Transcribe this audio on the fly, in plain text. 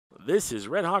This is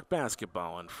Red Hawk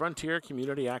Basketball on Frontier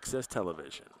Community Access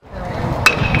Television.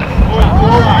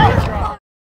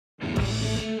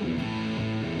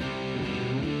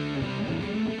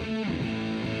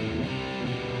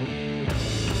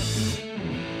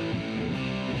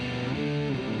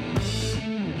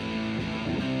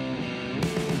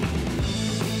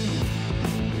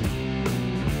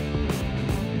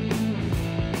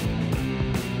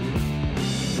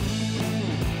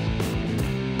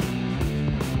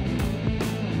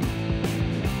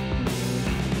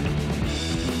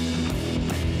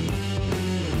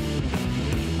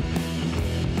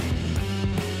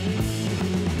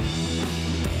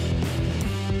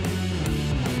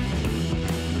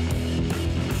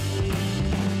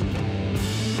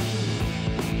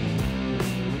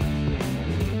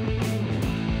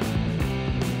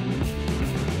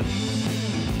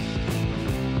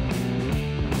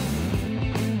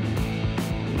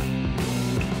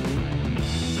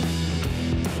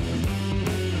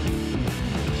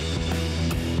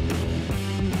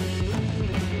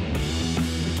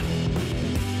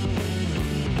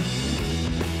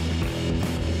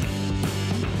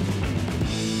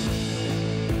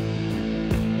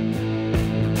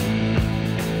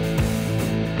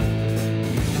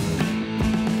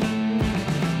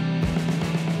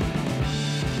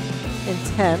 In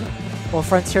 10, well,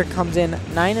 Frontier comes in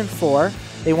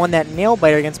 9-4. They won that nail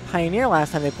biter against Pioneer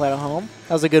last time they played at home.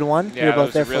 That was a good one. Yeah, you were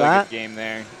both there for that. that. Good game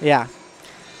there. Yeah.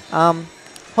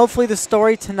 Hopefully the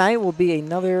story tonight will be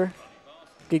another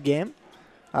good game,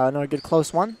 another good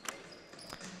close one.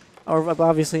 Or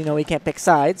obviously, you know, we can't pick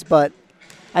sides, but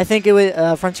I think it would.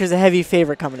 Frontier's a heavy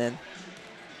favorite coming in.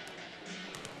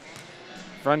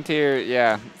 Frontier,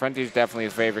 yeah, Frontier's definitely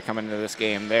a favorite coming into this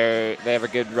game. They have a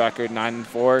good record,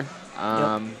 9-4,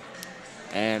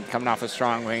 and coming off a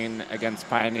strong win against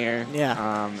Pioneer.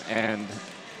 Yeah. And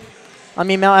I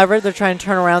mean, Mount Everett, they're trying to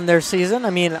turn around their season.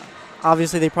 I mean,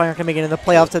 obviously they probably aren't going to make it into the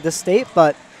playoffs at this state,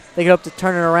 but they could hope to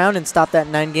turn it around and stop that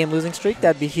 9-game losing streak.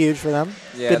 That'd be huge for them.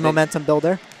 Yeah, good momentum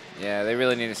builder. Yeah, they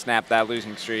really need to snap that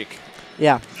losing streak.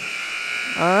 Yeah.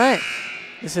 All right.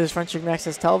 This is Frontier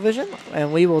Access Television,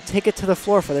 and we will take it to the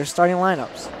floor for their starting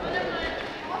lineups.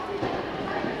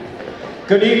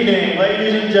 Good evening,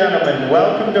 ladies and gentlemen.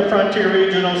 Welcome to Frontier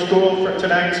Regional School for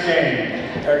tonight's game.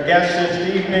 Our guests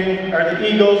this evening are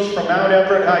the Eagles from Mount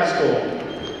Everett High School.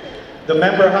 The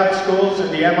member high schools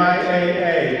in the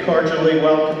MIAA cordially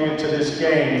welcome you to this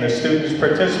game. The students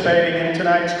participating in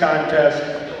tonight's contest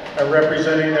are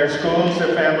representing their schools,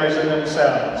 their families, and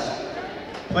themselves.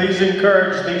 Please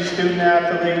encourage these student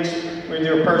athletes with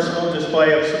your personal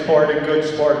display of support and good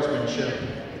sportsmanship.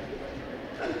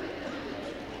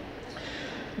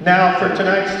 Now for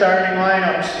tonight's starting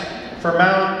lineups. For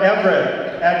Mount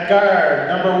Everett, at guard,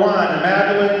 number 1,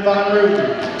 Madeline Von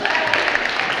Ruten.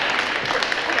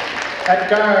 At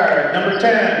guard, number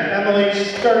 10, Emily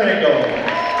Sternagel.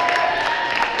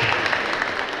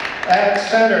 At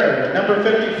center, number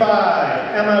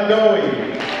 55, Emma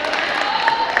Goey.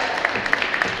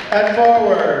 At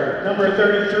forward, number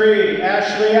 33,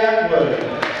 Ashley Atwood.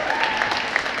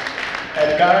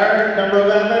 At guard, number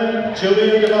 11,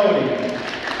 Julia Devoti.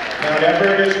 Mount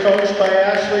Everett is coached by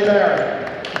Ashley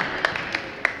Barrett.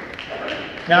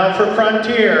 Now for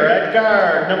Frontier, at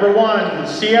guard, number 1,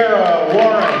 Sierra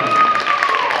Warren.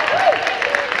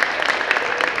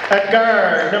 At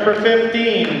guard, number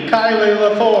 15, Kylie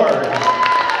LaFord.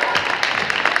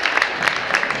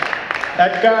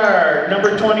 At guard,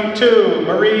 number 22,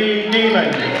 Marie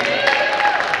Neiman.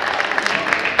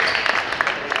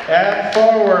 At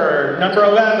forward, number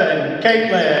 11,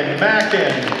 Caitlin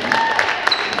Mackin.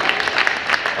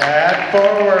 At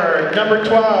forward, number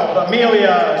 12,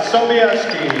 Amelia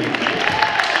Sobieski.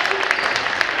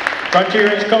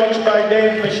 Frontier is coached by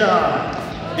Dave Michon.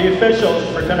 The officials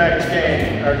for tonight's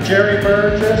game are Jerry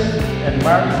Burgess and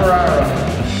Mark Ferraro.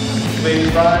 Please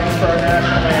rise for our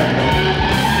national anthem.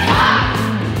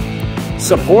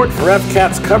 Support for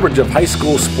FCAT's coverage of high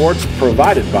school sports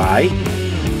provided by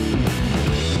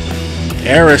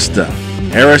Arista.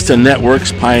 Arista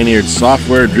Networks pioneered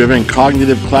software-driven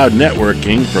cognitive cloud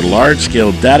networking for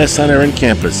large-scale data center and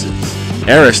campuses.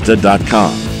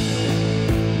 Arista.com.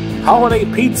 Holiday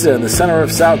Pizza in the center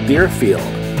of South Deerfield.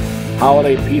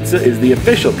 Holiday Pizza is the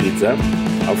official pizza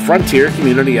of Frontier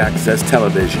Community Access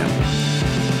Television.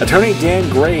 Attorney Dan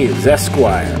Graves,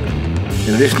 Esquire.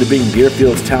 In addition to being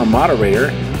Deerfield's town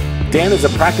moderator, Dan is a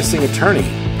practicing attorney.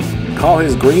 Call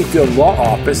his Greenfield Law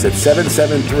Office at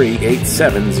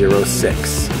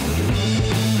 773-8706.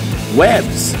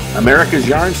 Webb's, America's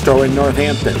Yarn Store in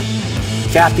Northampton.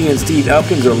 Kathy and Steve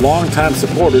Elkins are longtime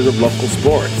supporters of local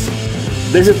sports.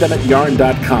 Visit them at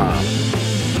yarn.com.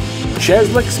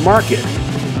 Cheslick's Market.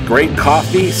 Great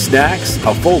coffee, snacks,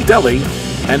 a full deli,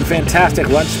 and fantastic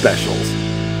lunch specials.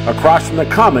 Across from the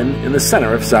Common in the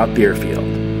center of South Deerfield.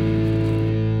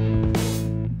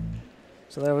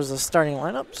 So there was the starting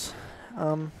lineups.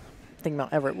 I think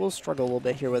Mount Everett will struggle a little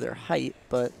bit here with their height,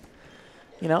 but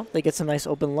you know, they get some nice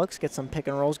open looks, get some pick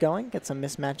and rolls going, get some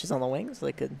mismatches on the wings.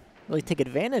 They could really take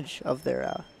advantage of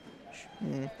their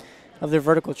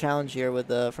vertical challenge here with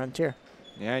the Frontier.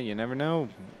 Yeah, you never know.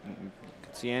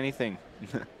 Could see anything.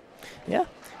 Yeah,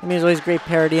 I mean, there's always great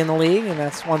parity in the league, and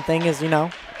that's one thing is, you know,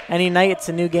 any night it's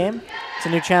a new game, it's a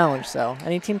new challenge, so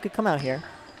any team could come out here.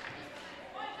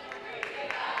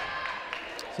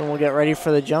 So we'll get ready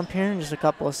for the jump here in just a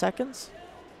couple of seconds.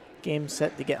 Game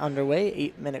set to get underway,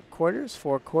 8-minute quarters,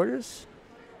 4 quarters.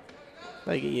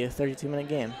 That'll get you a 32-minute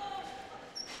game.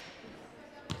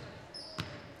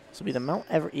 This will be the Mount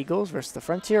Everett Eagles versus the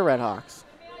Frontier Redhawks.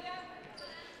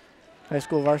 High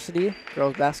school varsity,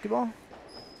 girls basketball.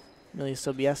 Amelia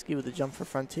Sobieski with the jump for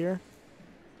Frontier.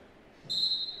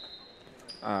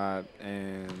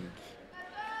 And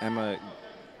Emma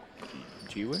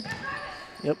Giwe?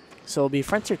 Yep. So it'll be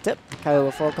Frontier tip. Kylie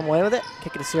LaFleur come away with it.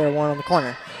 Kick it to Sierra Warren on the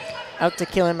corner. Out to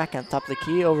Kaylin Mack on top of the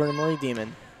key. Over to Marie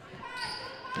Demon.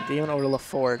 Demon over to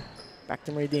LaFord. Back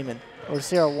to Marie Demon. Over to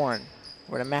Sierra Warren.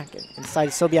 Over to Mackin. Inside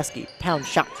to Sobieski. Pound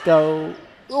shot. Go.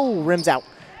 Ooh, rims out.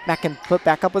 Mackin put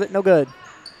back up with it. No good.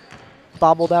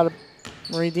 Bobbled out of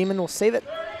Marie Demon will save it.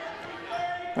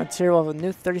 Frontier will have a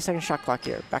new 30-second shot clock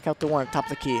here. Back out to Warren, top of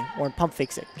the key. Warren pump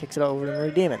fakes it. Kicks it over to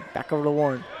Marie Demon. Back over to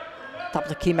Warren. Top of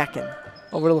the key, Mackin.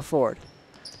 Over to LaFord.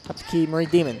 Top of the key, Marie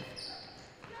Demon.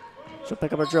 She'll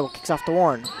pick up her dribble. Kicks off to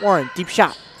Warren. Warren, deep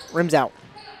shot. Rims out.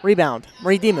 Rebound.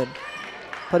 Marie Demon.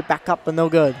 Put it back up, but no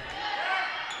good.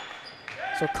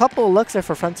 So a couple of looks there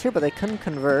for Frontier, but they couldn't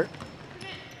convert.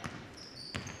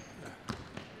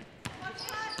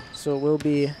 So it will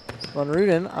be Von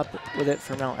Ruden up with it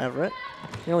for Mount Everett.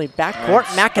 Nearly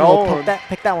backcourt. Mackin will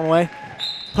pick that one away.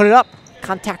 Put it up.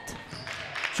 Contact.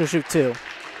 She'll shoot 2.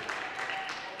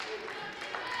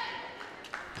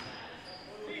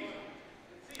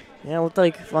 Yeah, it looked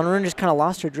like Von Ruden just kind of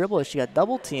lost her dribble as she got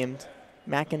double teamed.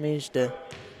 Mackin managed to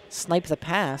snipe the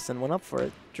pass and went up for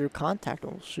it. Drew contact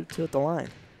and will shoot 2 at the line.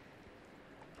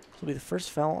 This will be the first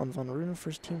foul on Von Ruden,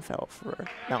 first team foul for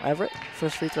Mount Everett.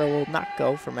 First free throw will not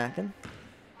go for Mackin.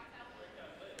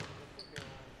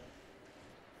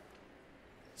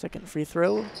 Second free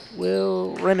throw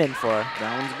will rim in for her.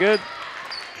 That one's good.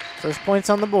 First points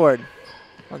on the board.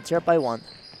 Frontier up by 1.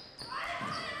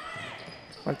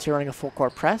 Frontier running a full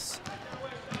court press.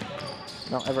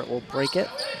 Mount Everett will break it.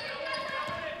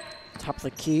 Top of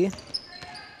the key.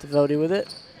 Devoti with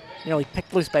it. Nearly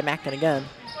picked loose by Mackin again.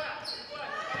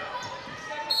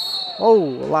 Oh,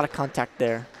 a lot of contact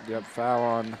there. Yep, foul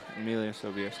on Amelia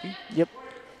Sobieski. Yep.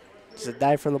 Just a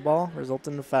dive for the ball,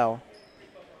 resulting in a foul.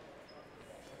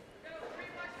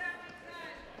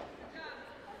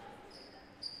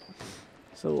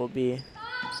 So it will be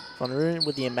Von Ruden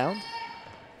with the inbound.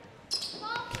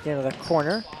 Kicking into the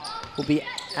corner will be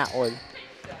Atwood.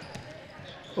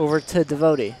 Over to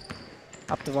Devoti.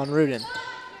 Up to Von Ruden.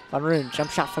 Von Ruden,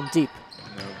 jump shot from deep.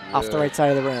 No Off the right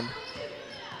side of the rim.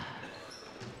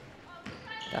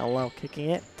 Down low, kicking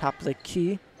it. Top of the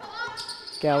key.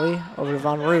 Gowie over to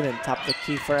Von Ruden. Top of the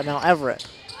key for Mount Everett.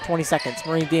 20 seconds.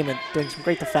 Marie Demon doing some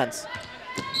great defense.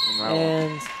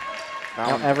 And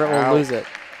Mount Everett will lose it.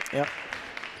 Yep.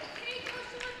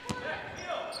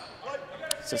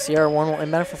 So Sierra Warren will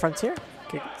inbound for Frontier.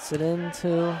 Kicks it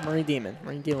into Marie Demon.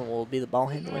 Marie Demon will be the ball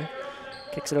handler.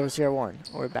 Kicks it over to Sierra Warren.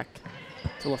 Over back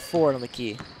to LaFord on the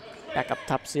key. Back up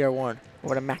top Sierra Warren.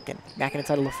 Over to Mackin. Mackin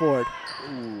inside of LaFord.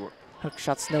 Ooh. Hook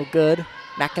shot's no good.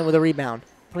 Mackin with a rebound.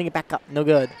 Putting it back up. No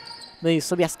good.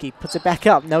 Sobieski puts it back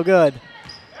up. No good.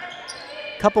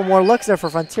 Couple more looks there for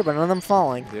Frontier, but none of them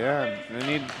falling. Yeah, they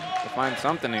need to find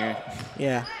something here.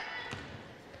 Yeah.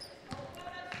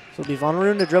 So it'll be Von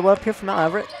Ruden to dribble up here from Mount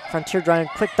Everett. Frontier driving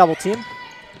quick double team.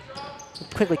 We'll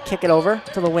quickly kick it over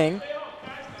to the wing.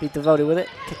 Beat Devoti with it.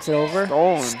 Kicks it over.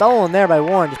 Stolen there by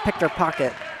Warren. Just picked her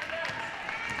pocket.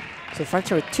 So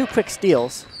Frontier with 2 quick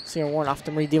steals. Sierra Warren off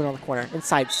to Marie Demon on the corner.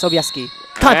 Inside, Sobieski.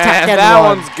 Contact and that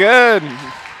one. one's good.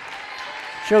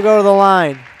 She'll go to the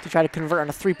line to try to convert on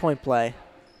a 3-point play.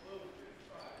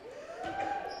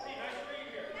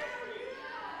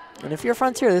 And if you're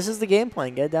Frontier, this is the game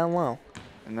plan. Get it down low.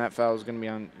 And that foul is going to be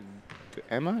on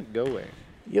Emma Goe.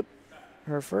 Yep.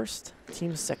 Her first,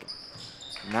 team second.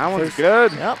 And that one's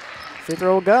good. Yep. Free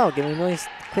throw will go. Give me a nice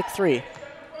quick 3.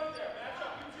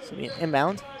 So be an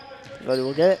inbound. Devoti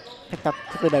will get it. Picked up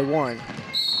quickly by Warren.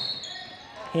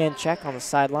 Hand check on the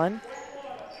sideline.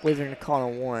 believe they're going to call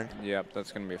on Warren. Yep,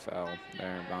 that's going to be a foul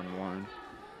there on Warren.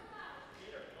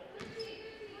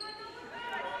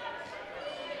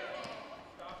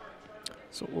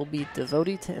 So it will be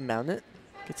Devotee to inbound it.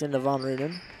 Gets into Von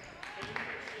Ruden.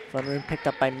 Von Ruden picked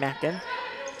up by Mackin.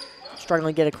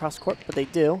 Struggling to get across court, but they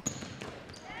do.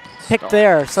 Pick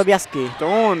there, Sobieski.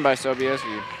 Stolen by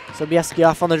Sobieski. Sobieski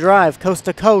off on the drive, coast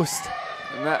to coast.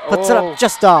 And that, Puts it up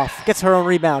just off. Gets her own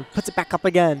rebound. Puts it back up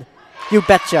again. You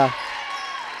betcha.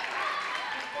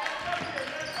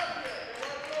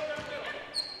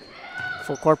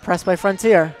 Full court press by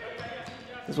Frontier.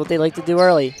 This is what they like to do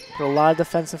early. Put a lot of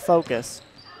defensive focus.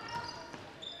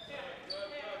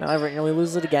 Now Everett nearly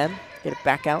loses it again. Get it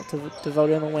back out to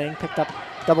Devotee on the wing. Picked up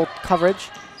double coverage.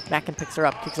 Mackin picks her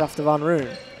up. Kicks it off to Von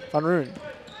Ruden. Von Ruden.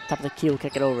 Top of the key will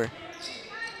kick it over.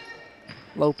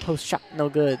 Low post shot. No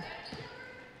good.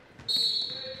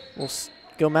 We'll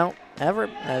go Mount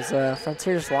Everett as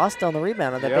Frontier just lost on the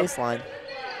rebound at that baseline.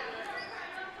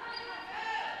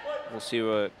 We'll see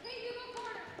what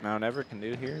Mount Everett can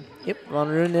do here. Yep, Von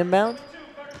Ruden inbound.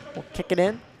 We'll kick it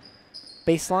in.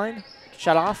 Baseline.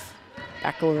 Shut off.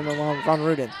 Back over to Von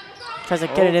Ruden. Tries to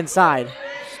get it inside.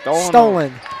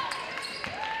 Stolen.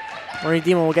 Marie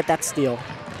Demon will get that steal.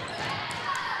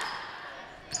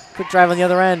 Quick drive on the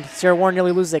other end. Sierra Warren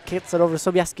nearly loses it. Kicks it over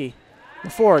to Sobieski.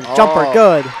 LaFord, jumper,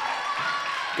 good.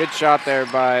 Good shot there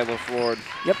by LaFord.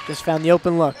 Yep, just found the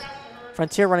open look.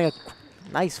 Frontier running a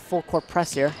nice full court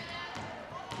press here.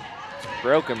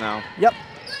 Broken though. Yep.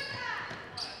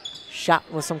 Shot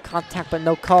with some contact, but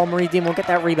no call. Marie Demon will get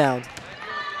that rebound.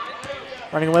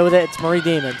 Running away with it, it's Marie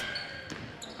Demon.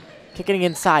 Kicking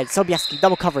inside. Sobieski,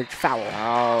 double coverage, foul.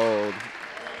 Oh.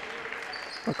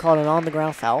 We're calling an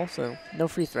on-the-ground foul, so no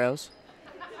free throws.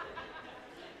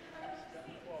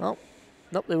 Well,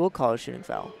 nope, they will call a shooting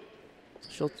foul.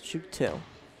 She'll shoot 2.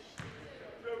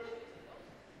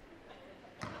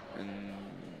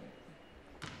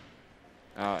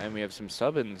 And we have some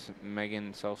sub-ins.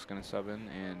 Megan Self's going to sub in,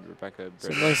 and Rebecca. So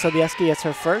Millie Sobieski gets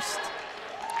her first.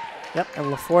 Yep, and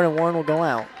LaFord and Warren will go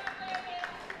out.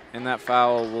 And that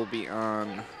foul will be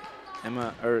on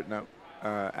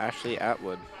Ashley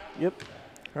Atwood. Yep,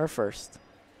 her first.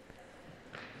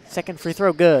 Second free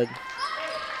throw, good.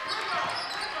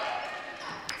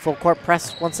 Full court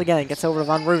press once again. Gets over to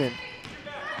Von Ruden.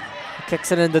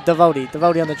 Kicks it into Devotee.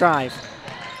 Devotee on the drive.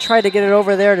 Tried to get it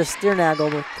over there to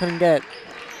Stiernagel, but couldn't get it.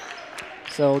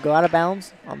 So we'll go out of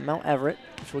bounds on Mount Everett,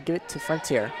 which will give it to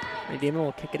Frontier. Redeemer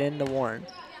will kick it into Warren.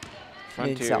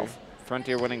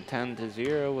 Frontier winning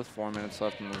 10-0 with 4 minutes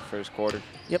left in the first quarter.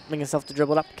 Yep, making himself to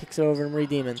dribble it up, kicks it over to Marie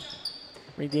Demon.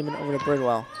 Marie Demon over to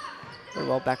Birdwell.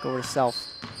 Birdwell back over to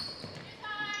Self.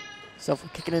 Self will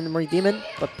kick it into Marie Demon,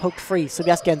 but poked free.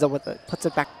 Sobieski ends up with it, puts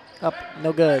it back up,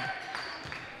 no good.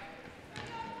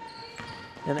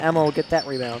 And Emma will get that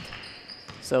rebound.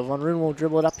 So Von Ruden will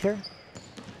dribble it up here.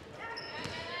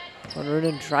 Von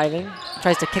Ruden driving,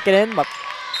 tries to kick it in, but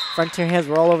Frontier hands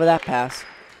were all over that pass.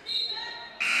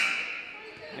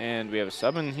 And we have a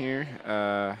sub in here.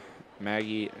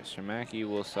 Maggie Shermacki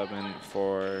will sub in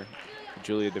for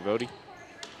Julia Devotee.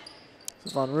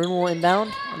 So Von Ruden will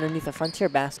inbound underneath the Frontier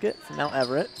basket from Mount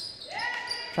Everett.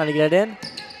 Trying to get it in.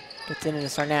 Gets in into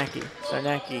Sarnacki.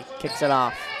 Sarnacki kicks it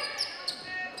off.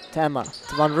 To Emma.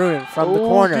 To Von Ruden from the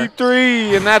corner. Deep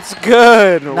three, and that's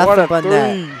good. Nothing what a but three.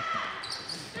 net.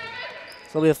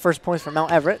 So it'll be the first points for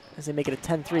Mount Everett as they make it a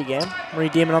 10-3 game. Marie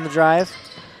Demon on the drive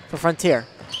for Frontier.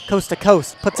 Coast to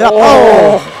coast. Puts it up.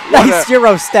 Oh! Nice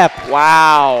Euro step.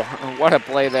 Wow. What a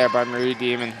play there by Marie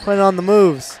Demon. Put it on the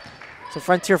moves. So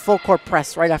Frontier full court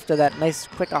press right after that nice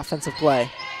quick offensive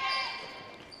play.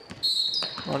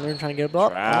 Von Ruden trying to get a ball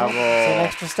up. Oh, it's an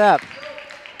extra step.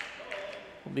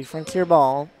 Will be Frontier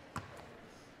ball.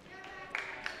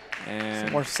 And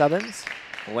some more sub-ins.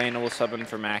 Elena will sub in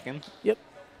for Mackin. Yep.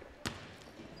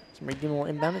 So Marie Demon will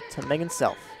inbound it to Megan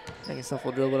Self. Megan Self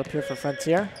will dribble it up here for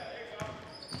Frontier.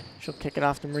 She'll kick it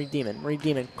off to Marie Demon. Marie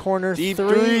Demon, corner Deep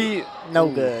three. No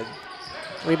Ooh. good.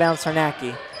 Rebound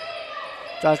Sarnacki.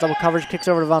 Draws double coverage, kicks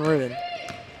over to Von Ruden.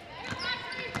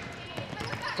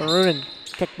 Von Ruden,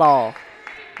 kick ball.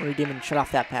 Marie Demon shut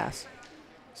off that pass.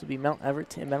 This will be Mount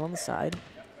Everett to inbound on the side.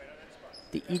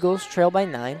 The Eagles trail by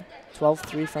 9.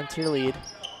 12-3 Frontier lead.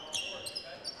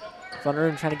 Von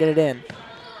Ruden trying to get it in.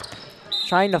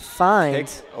 Trying to find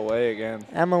Kicked away again.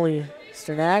 Emily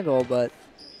Sternagel, but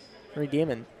Marie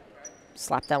Demon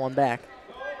slapped that one back.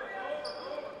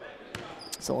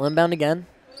 So we'll inbound again.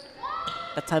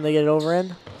 That time they get it over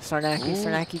in. Sarnacki,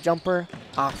 Sarnacki jumper,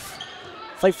 off.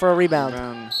 Fight for a rebound.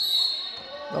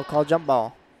 They'll call jump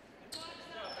ball.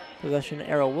 Possession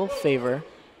arrow will favor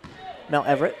Mount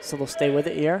Everett, so they'll stay with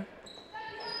it here.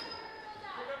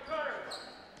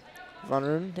 Von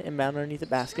Ruden to inbound underneath the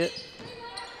basket.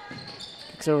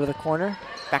 Kicks over to the corner.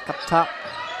 Back up top.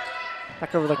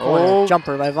 Back over the corner. Oh.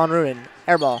 Jumper by Von Ruden.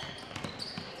 Air ball.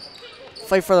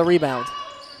 Fight for the rebound.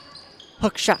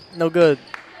 Hook shot. No good.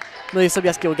 Amelia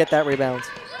Sobieski will get that rebound.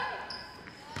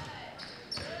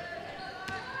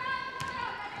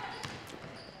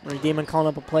 Marie Demon calling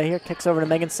up a play here. Kicks over to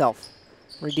Megan Self.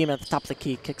 Marie Demon at the top of the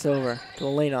key. Kicks over to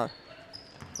Elena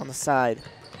on the side.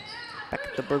 Back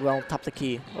up to Birdwell, top of the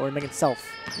key. Over to Megan Self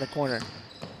in the corner.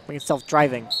 Megan Self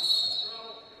driving.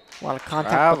 A lot of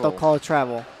contact, but they'll call it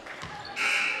travel.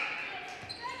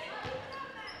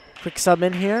 Quick sub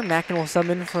in here. Mackin will sub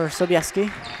in for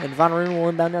Sobieski. And Von Ruden will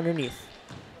inbound underneath.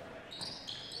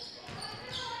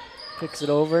 Kicks it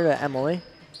over to Emily.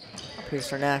 Up here's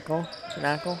Cernacle.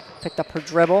 Cernacle picked up her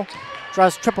dribble.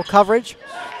 Draws triple coverage.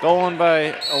 Stolen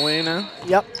by Elena.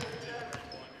 Yep.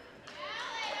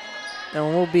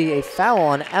 And will be a foul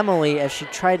on Emily as she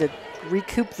tried to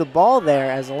recoup the ball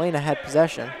there as Elena had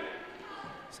possession.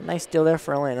 It's a nice deal there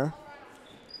for Elena.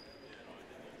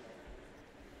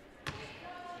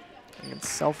 Megan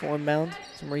Self will inbound.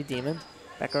 It's Marie Demon.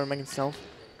 Back over to Megan Self.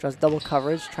 Draws double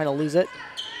coverage, trying to lose it.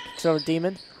 Kicks over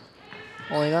Demon.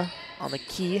 Elena on the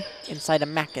key inside to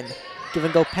Mackin. Give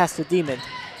and go past the Demon.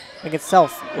 Megan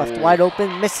Self left wide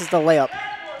open, misses the layup.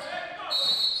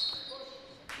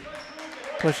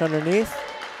 Push underneath.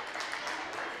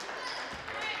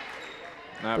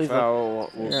 That foul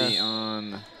will be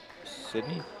on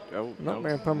Sydney. Oh, nope,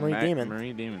 we're from Marie Demon.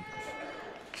 Marie Demon.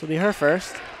 This will be her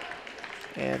first.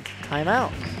 And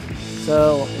timeout.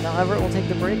 So now Everett will take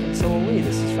the break, and so will we.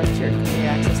 This is Frontier Community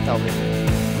Access Television.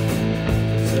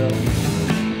 So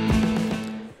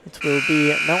it will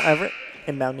be now Everett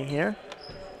inbounding here.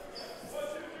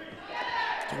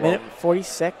 Minute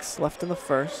 46 left in the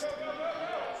first.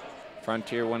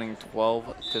 Frontier winning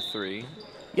 12-3.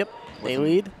 Yep, they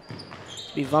lead.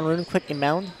 Be Von Ruden quick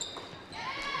inbound.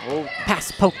 Oh.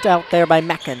 Pass poked out there by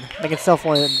Mackin. Megan Self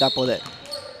will end up with it.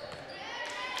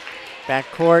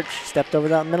 Backcourt, she stepped over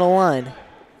that middle line.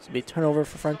 This will be a turnover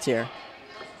for Frontier.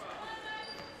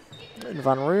 And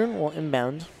Von Ruden will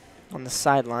inbound on the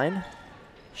sideline.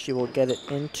 She will get it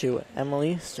into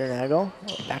Emily Sternagel.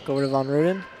 Back over to Von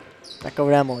Ruden. Back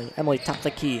over to Emily. Emily top the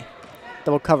key.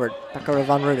 Double covered. Back over to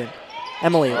Von Ruden.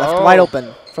 Emily left wide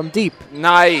open from deep.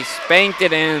 Nice. Banked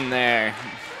it in there.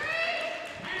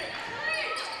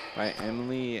 By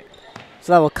Emily.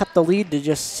 So that will cut the lead to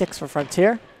just 6 for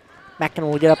Frontier. Mackin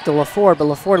will get up to LaFord, but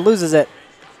LaFord loses it.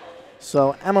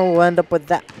 So Emma will end up with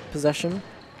that possession.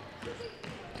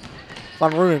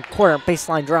 Von Ruden, corner,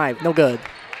 baseline drive, no good.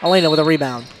 Elena with a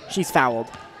rebound. She's fouled.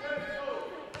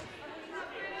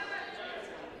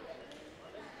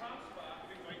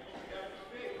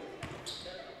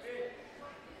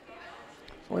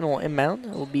 Elena will inbound.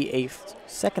 It will be a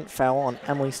second foul on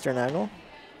Emily Sternagel.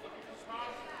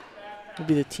 It will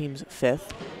be the team's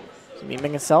 5th. So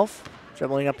Megan Self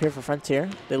dribbling up here for Frontier.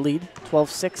 They lead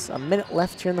 12-6. A minute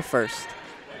left here in the first.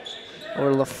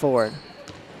 Over to LaFord.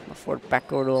 LaFord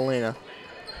back over to Elena.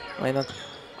 Elena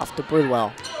off to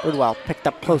Bridwell. Bridwell picked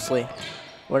up closely.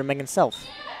 Over to Megan Self.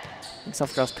 Megan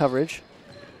Self draws coverage.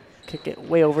 Kick it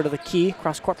way over to the key.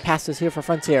 Cross-court passes here for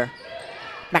Frontier.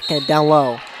 Mackin down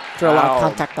low. Drew a lot of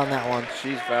contact on that one.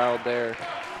 She's fouled there.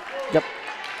 Yep.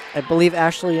 I believe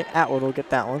Ashley Atwood will get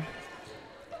that one.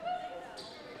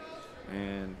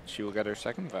 And she will get her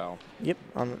second foul. Yep,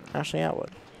 on Ashley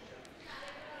Atwood.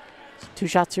 So 2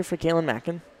 shots here for Kaylin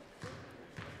Mackin.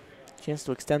 Chance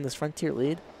to extend this Frontier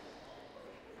lead.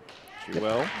 She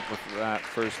will with that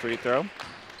first free throw.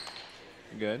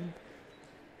 Good.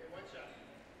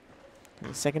 And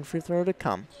the second free throw to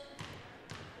come.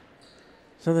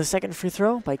 So the second free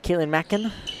throw by Kaylin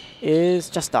Mackin is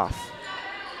just off.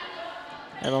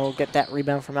 And we'll get that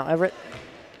rebound from Mount Everett.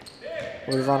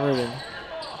 Over Von Ruden.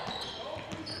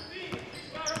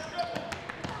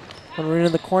 Von Ruden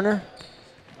in the corner.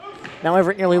 Now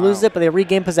Everett nearly loses it, but they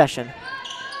regain possession.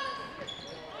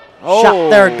 Oh, shot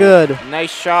there, good.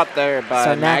 Nice shot there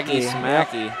by Maggie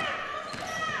Smacky. Yep.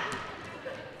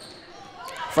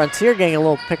 Frontier getting a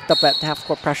little picked up at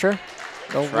half-court pressure.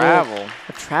 Travel.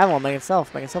 A travel on Megan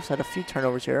Self. Megan Self's had a few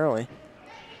turnovers here early.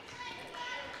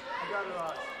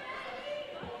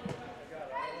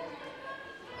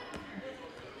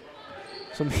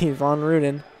 So be Von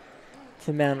Ruden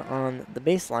to man on the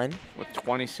baseline. With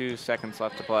 22 seconds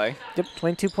left to play. Yep,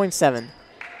 22.7.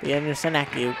 The Anya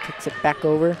Sanaki kicks it back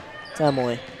over to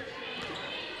Emily.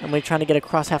 Emily trying to get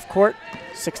across half court.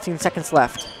 16 seconds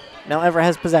left. Now Everett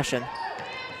has possession.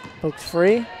 Poked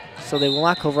free, so they will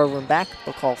not go over and back.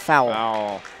 They'll call foul.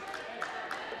 Foul.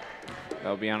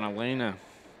 That'll be on Elena.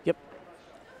 Yep.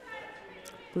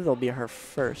 believe that'll be her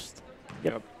first.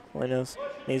 Yep. Well, I knows.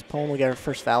 Maze Pullen will get her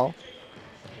first foul.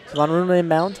 So Von Ruden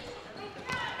inbound.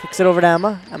 Kicks it over to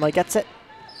Emma. Emma gets it.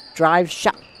 Drive,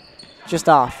 shot. Just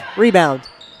off. Rebound.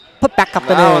 Put back up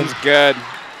and in. That one's good.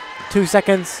 2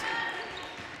 seconds.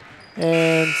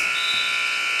 And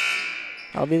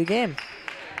that'll be the game.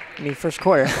 I mean, first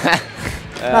quarter.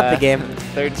 Not the game.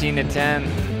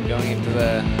 13-10 going into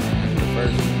the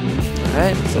first. All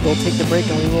right, so they'll take the break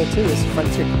and we will too. This is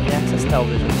Frontier Community Access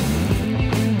Television.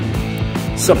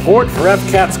 Support for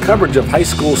FCAT's coverage of high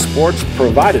school sports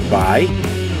provided by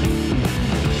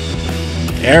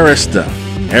Arista.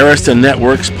 Arista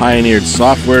Networks pioneered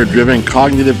software-driven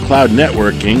cognitive cloud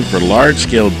networking for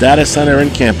large-scale data center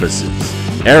and campuses.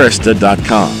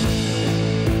 Arista.com.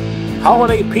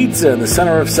 Holiday Pizza in the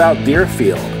center of South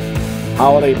Deerfield.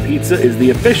 Holiday Pizza is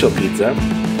the official pizza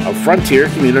of Frontier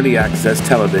Community Access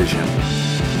Television.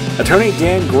 Attorney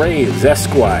Dan Graves,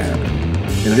 Esquire.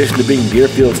 In addition to being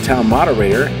Deerfield's town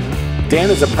moderator, Dan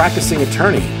is a practicing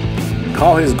attorney.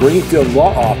 Call his Greenfield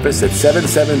Law Office at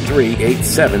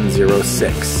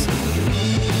 773-8706.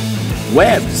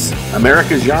 Webb's,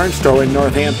 America's Yarn Store in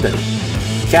Northampton.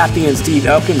 Kathy and Steve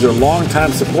Elkins are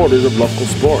longtime supporters of local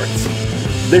sports.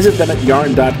 Visit them at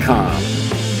yarn.com.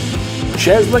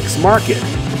 Cheslick's Market.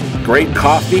 Great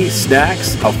coffee,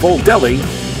 snacks, a full deli,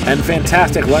 and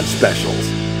fantastic lunch specials.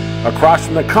 Across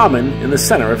from the Common in the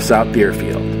center of South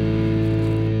Deerfield.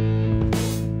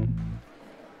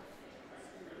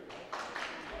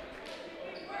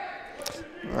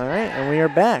 All right, and we are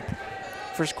back.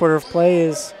 First quarter of play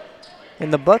is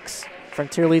in the books.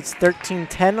 Frontier leads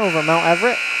 13-10 over Mount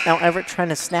Everett. Mount Everett trying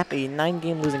to snap a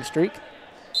 9-game losing streak.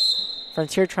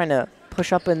 Frontier trying to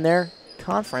push up in their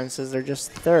conference as they're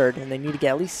just third, and they need to get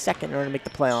at least second in order to make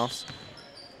the playoffs.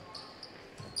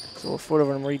 So we'll forward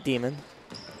over to Marie Demon.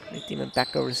 Marie Demon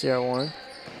back over to Sierra Warren.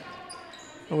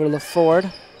 Over to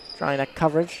LaFord, trying that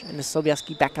coverage, and to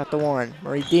Sobieski back out to Warren.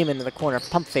 Marie Demon in the corner,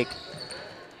 pump fake.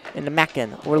 Into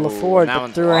Mackin. Over to LaFord,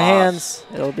 but through her hands,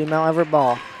 it'll be Mount Everett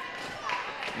ball.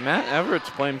 Matt Everett's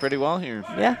playing pretty well here.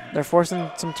 Yeah, they're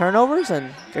forcing some turnovers,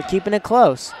 and they're keeping it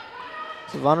close.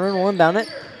 So Von Ruden will inbound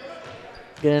it.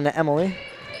 Get into Emily.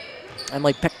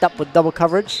 Emily picked up with double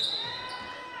coverage.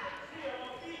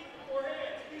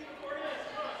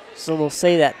 So we'll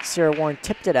say that Sierra Warren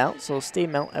tipped it out, so it'll stay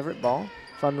Mount Everett ball.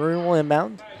 Von Ruden will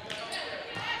inbound.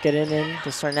 Get in to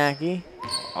Sarnacki.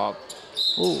 Oh.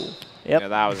 Ooh. Yep. Yeah,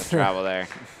 that was a travel there.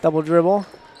 Double dribble.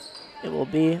 It will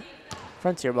be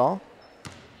Frontier ball.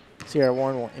 Sierra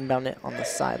Warren will inbound it on the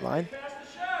sideline.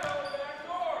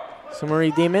 So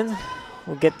Marie Demon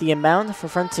will get the inbound for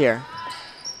Frontier.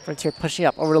 Frontier pushing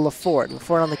up over to LaFord.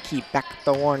 LaFord on the key. Back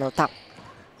to Warren on top.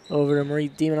 Over to Marie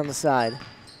Demon on the side.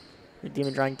 Marie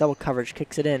Demon drawing double coverage.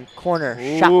 Kicks it in. Corner.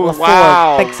 Ooh, shot. LaFord.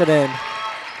 wow. Banks it in.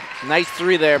 Nice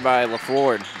three there by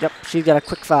LaFord. Yep. She's got a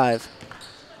quick 5.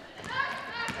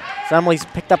 So Emily's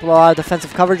picked up a lot of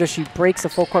defensive coverage as she breaks the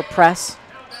full court press.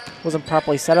 Wasn't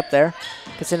properly set up there.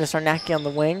 Gets into Sarnacki on the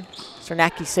wing.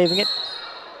 Sarnacki saving it.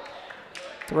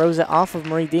 Throws it off of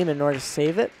Marie Demon in order to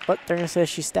save it, but they're going to say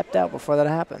she stepped out before that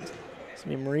happened. It's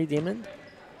going to be Marie Demon.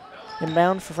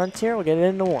 Inbound for Frontier. We'll get it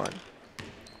into Warren.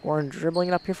 Warren dribbling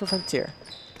it up here for Frontier.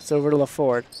 Gets over to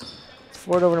LaFord.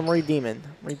 Ford over to Marie Demon.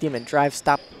 Marie Demon drive,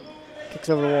 stop. Kicks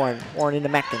over to Warren. Warren into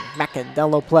Mackin. Mackin,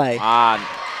 down low play.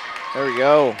 There we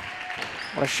go.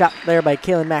 What a shot there by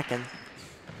Kaylin Mackin.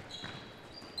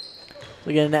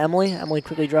 We get into Emily. Emily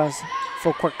quickly draws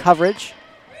full court coverage.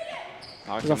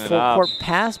 There's a full court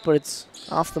pass, but it's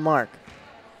off the mark.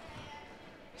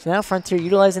 So now Frontier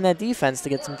utilizing that defense to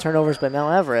get some turnovers by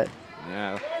Mount Everett.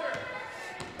 Yeah.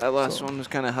 That last one was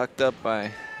kind of hucked up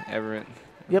by Everett.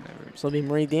 Yep. So it'll be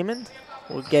Marie Demon.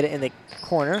 We'll get it in the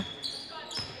corner.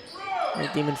 Marie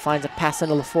Demon finds a pass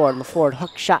into LaFord. LaFord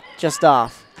hook shot just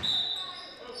off.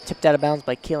 Tipped out of bounds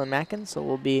by Kaylin Mackin, so it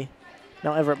will be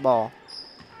Mount Everett ball.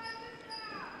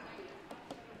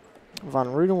 Von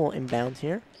Ruden will inbound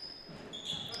here,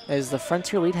 as the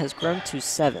Frontier lead has grown to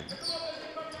 7. I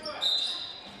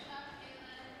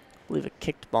believe a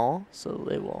kicked ball, so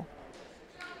they will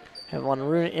have Von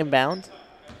Ruden inbound.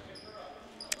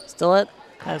 Still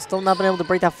not been able to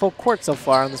break that full court so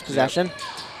far on this possession. Yep.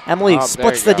 Emily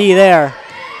splits the D there,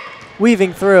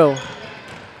 weaving through.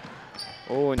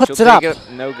 Oh, and puts it up,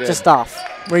 no good. Just off.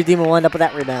 Marie Demon will end up with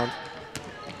that rebound.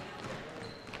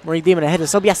 Marie Demon ahead to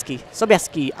Sobieski.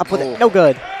 Sobieski up with it, no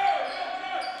good.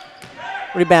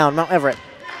 Rebound, Mount Everett.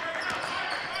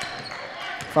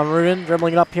 Von Ruden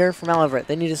dribbling it up here for Mount Everett.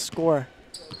 They need to score.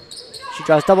 She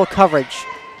draws double coverage.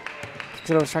 Kicks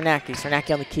it over to Sarnacki.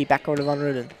 Sarnacki on the key, back over to Von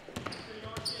Ruden.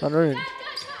 Von Ruden,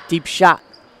 deep shot.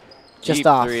 Just Deep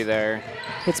off. 3 there.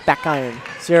 Hits back iron.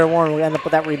 Sierra Warren will end up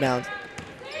with that rebound.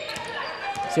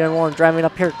 Sierra Warren driving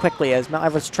up here quickly as Mount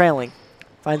Everett's trailing.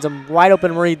 Finds a wide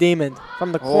open Marie Demon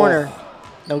from the corner.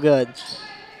 No good.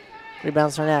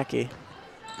 Rebound Sarnacki.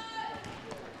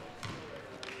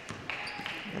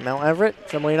 And Mount Everett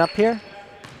dribbling up here.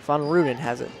 Von Ruden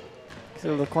has it.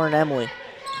 To the corner to Emily.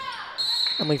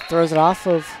 Emily throws it off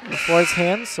of LaFleur's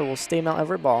hands, so we'll stay Mount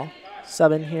Everett ball.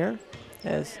 Sub in here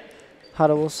as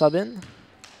Hutta will sub in.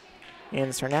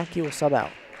 And Sarnacki will sub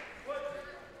out.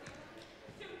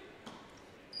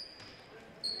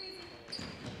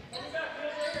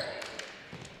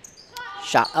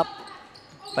 Shot up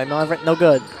by Mount Everett, no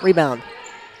good. Rebound.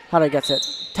 Hutta gets it.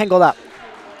 Tangled up.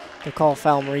 They call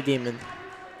foul Marie Demon.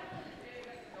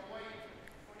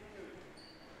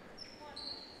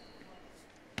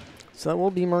 So that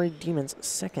will be Marie Demon's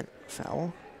second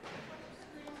foul.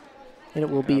 And it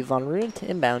will be Von Ruden to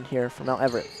inbound here for Mount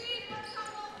Everett.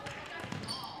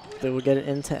 They will get it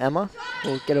into Emma.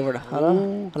 We'll get over to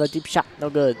Hutta. Hutta deep shot, no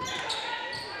good.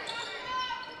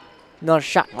 Another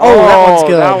shot. Oh, that one's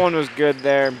good. That one was good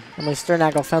there. Emily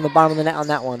Sternagel found the bottom of the net on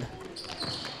that one.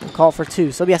 We'll call for 2.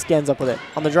 Sobieski ends up with it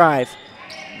on the drive.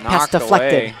 Pass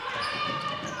deflected. Away.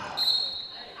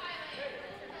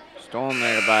 Stolen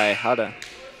there by Hutta.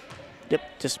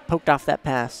 Yep, just poked off that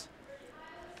pass.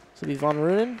 So it'll be Von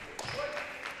Ruden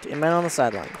to inbound on the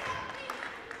sideline.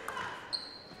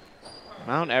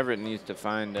 Mount Everett needs to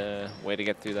find a way to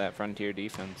get through that Frontier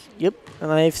defense. Yep, and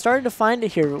they've started to find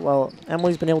it here. Well,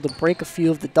 Emily's been able to break a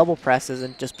few of the double presses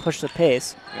and just push the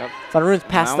pace. Yep. Von Ruden's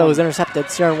pass, though, is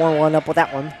intercepted. Sierra Warren will end up with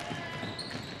that one.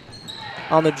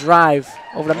 On the drive,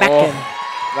 over to Mackin.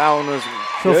 That one was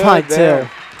She'll good find there.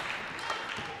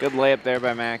 2. Good layup there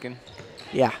by Mackin.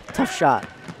 Yeah, tough shot.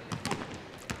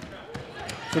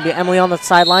 So it'll be Emily on the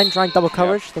sideline, drawing double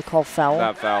coverage. Yep. They'll call foul.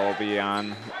 That foul will be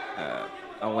on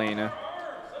Elena.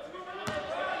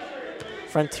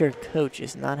 Frontier coach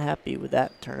is not happy with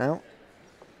that turnout.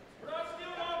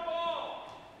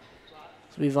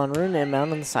 So we have Von Ruden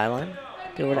inbound on the sideline.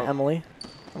 Get over to Emily.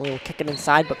 Emily will kick it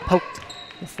inside, but poked.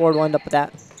 The forward will end up with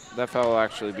that. That foul will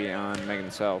actually be on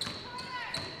Megan Self.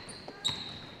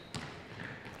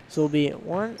 So it'll be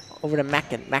Warren over to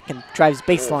Mackin. Mackin drives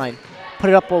baseline. Put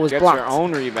it up what was Gets blocked. her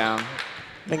own rebound.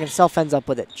 Megan Self ends up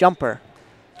with it. Jumper.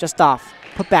 Just off.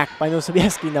 Put back by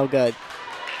Sobieski, no good.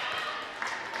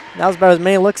 That was about as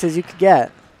many looks as you could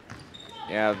get.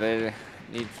 Yeah, they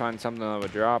need to find something that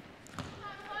would drop.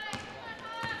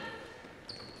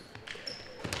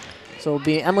 So it'll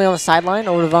be Emily on the sideline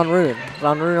over to Von Ruden.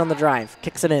 Von Ruden on the drive.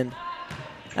 Kicks it in.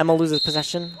 Emma loses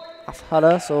possession off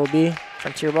Hutta, so it'll be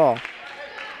Frontier ball.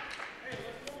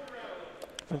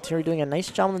 Frontier doing a nice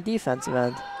job on the defensive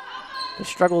end. They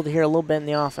struggled here a little bit in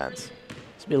the offense.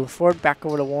 So it'll be LaFord back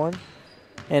over to Warren.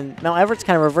 And Mount Everett's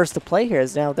kind of reversed the play here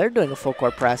as now they're doing a full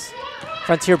court press.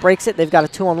 Frontier breaks it. They've got a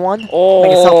 2-on-1. Oh,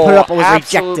 Megan Self put it up, but was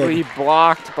absolutely rejected.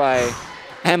 blocked by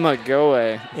Emma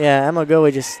Goe. Yeah, Emma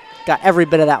Goe just got every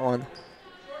bit of that one.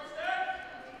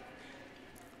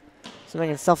 So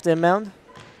Megan Self to inbound.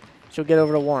 She'll get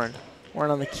over to Warren.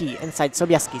 Warren on the key. Inside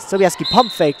Sobieski. Sobieski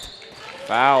pump faked.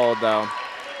 Foul, though.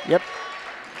 Yep.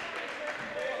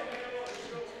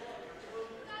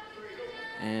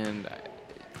 And I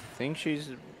think she's...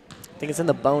 I think it's in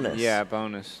the bonus. Yeah,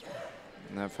 bonus.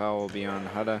 And that foul will be on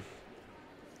Hutta.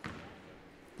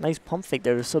 Nice pump fake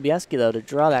there to Sobieski, though, to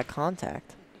draw that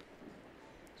contact.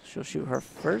 She'll shoot her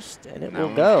first, and it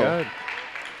will go. Good.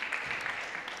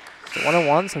 So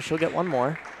 1-on-1, so she'll get one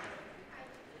more.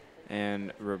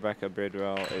 And Rebecca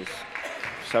Bridwell is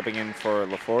subbing in for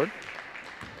LaFord.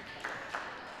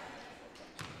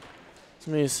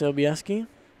 So maybe Sobieski.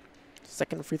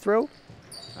 Second free throw.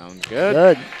 Sounds good.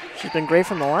 Good. She's been great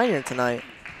from the line here tonight.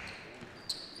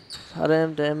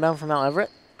 Hutta to inbound from Mount Everett.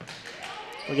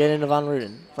 We'll get into Von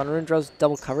Ruden. Von Ruden draws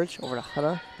double coverage over to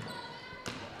Hutta.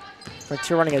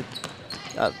 Frontier running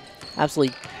a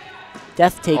absolutely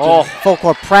death-taking full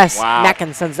court press. Wow.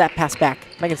 Mackin sends that pass back.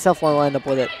 Megan Self will end up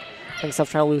with it. Megan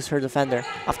Self trying to lose her defender.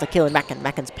 Off to Kaylee Mackin.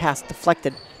 Mackin's pass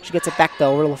deflected. She gets it back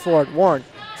though over to LaFord. Warren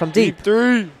from deep.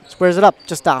 Three. Squares it up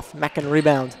just off. Mackin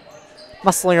rebound.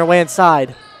 Muscling her way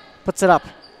inside. Puts it up.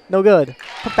 No good.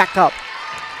 Put back up.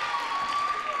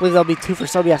 I believe that'll be 2 for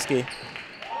Sobieski.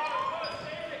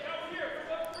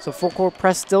 So full court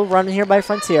press still running here by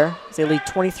Frontier. They lead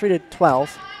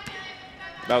 23-12.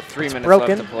 About 3 minutes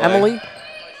Broken. left to play. Emily.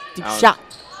 Deep shot.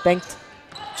 Banked.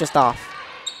 Just off.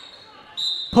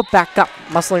 Put back up.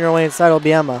 Muscling her way inside will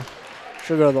be Emma.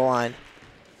 She'll go to the line.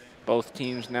 Both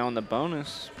teams now in the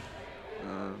bonus.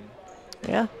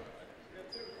 Yeah.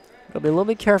 Gotta be a little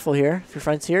bit careful here. If your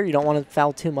friend's here, you don't want to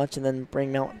foul too much and then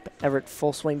bring Mount Everett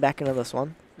full swing back into this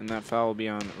one. And that foul will be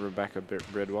on Rebecca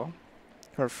Bridwell.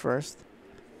 Her first.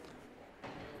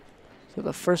 So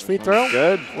the first free throw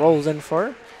Good. rolls in for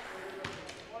her.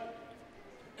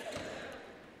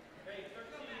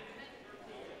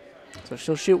 So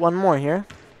she'll shoot one more here.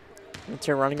 It's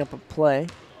her running up a play.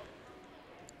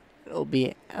 It'll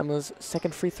be Emma's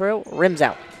second free throw. Rims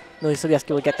out. Millie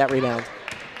Sobieski will get that rebound.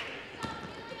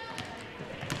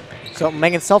 So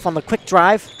Megan Self on the quick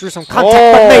drive. Drew some contact,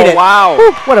 but made it. Wow.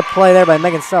 Woo, what a play there by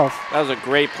Megan Self. That was a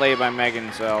great play by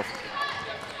Megan Self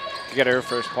to get her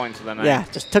first points of the night. Yeah,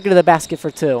 just took it to the basket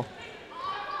for 2.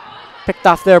 Picked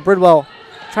off there. Bridwell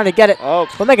trying to get it. Oh,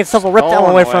 But Megan Self will rip that one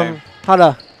stolen away from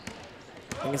Hada.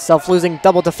 Megan Self losing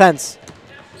double defense.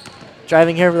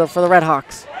 Driving here for the Red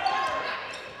Hawks.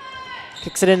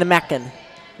 Kicks it into Mackin.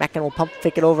 Mackin will pump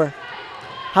fake it over.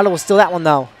 Hada will steal that one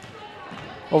though.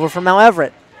 Over from Mount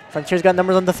Everett. Frontier's got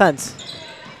numbers on defense.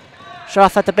 Shot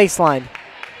off at the baseline.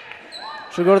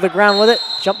 She'll go to the ground with it.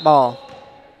 Jump ball.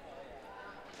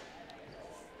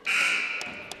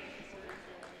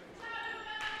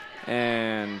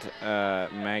 And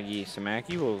Maggie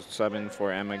Samaki will sub in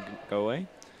for Emma Goe.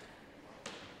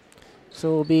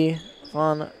 So it will be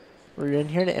Von Rudin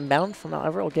here to inbound from Mount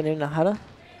Everett. We'll get into Hada.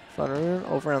 Von Rudin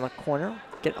over in the corner.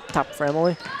 Get up top for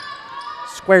Emily.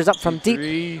 Squares up from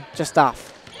deep. Just off.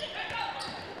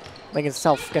 Megan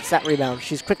Self gets that rebound.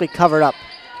 She's quickly covered up.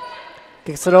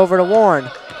 Kicks it over to Warren.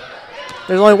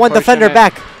 There's only one defender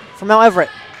back from Mount Everett.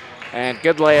 And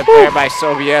good layup there by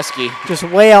Sobieski. Just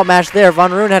way outmatched there.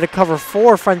 Von Rudin had to cover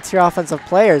 4 Frontier offensive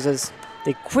players as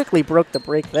they quickly broke the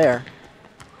break there.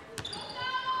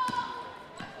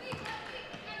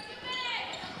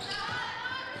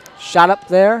 Shot up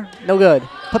there. No good.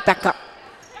 Put back up.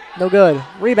 No good.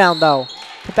 Rebound, though.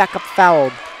 Put back up,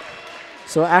 fouled.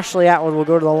 So Ashley Atwood will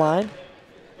go to the line.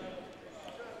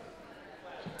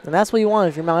 And that's what you want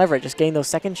if you're Mount Everett. Just getting those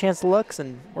second chance looks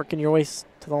and working your way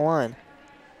to the line.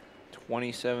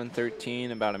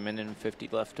 27-13, about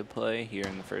 1:50 left to play here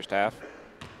in the first half.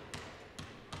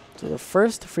 So the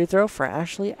first free throw for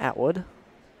Ashley Atwood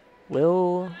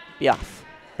will be off.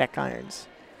 Back irons.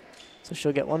 So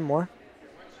she'll get one more.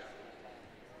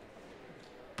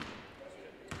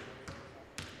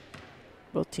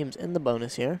 Both teams in the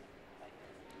bonus here.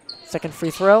 Second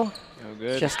free throw. No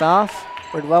good. Just off.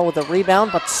 Bridwell with a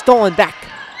rebound, but stolen back.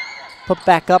 Put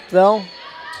back up, though.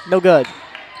 No good.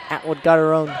 Atwood got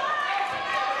her own.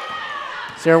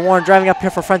 Sarah Warren driving up here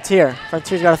for Frontier.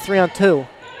 Frontier's got a 3-on-2.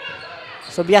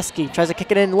 Sobieski tries to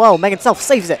kick it in low. Megan Self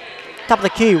saves it. Top of the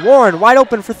key. Warren wide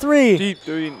open for 3. Deep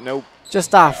 3. Nope.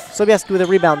 Just off. Sobieski with a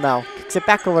rebound, though. Kicks it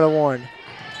back over to Warren.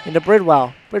 Into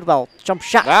Bridwell. Bridwell, jump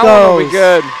shot That goes. one will be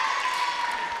good.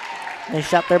 Nice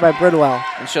shot there by Bridwell.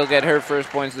 And she'll get her first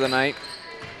points of the night.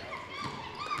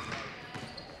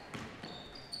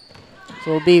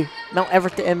 So it'll be Mount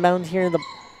Everett to inbound here.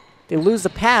 They lose the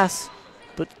pass,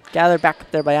 but gathered back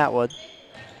up there by Atwood.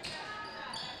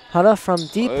 Hada from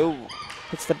deep. Oh.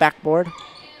 Hits the backboard.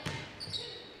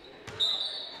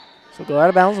 So go out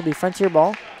of bounds. Will be Frontier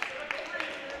ball.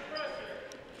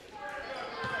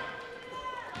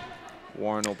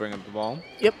 Warren will bring up the ball.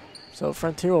 Yep. So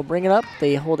Frontier will bring it up.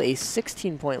 They hold a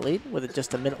 16-point lead with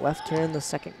just a minute left here in the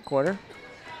second quarter.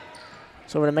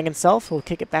 So over to Megan Self, who will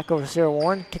kick it back over to Sarah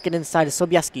Warren. Kick it inside to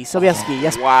Sobieski. Sobieski,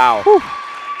 yes. Wow. Whew.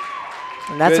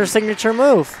 And that's Good. her signature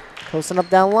move. Posting up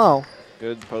down low.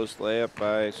 Good post layup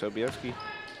by Sobieski.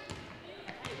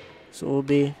 So it will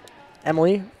be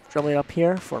Emily dribbling up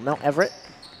here for Mount Everett.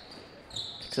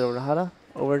 Kicks it over to Hada.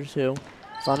 Over to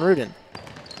Von Rudin.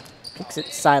 Kicks it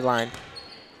sideline.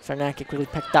 Sarnacki quickly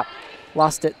picked up.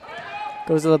 Lost it.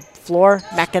 Goes to the floor.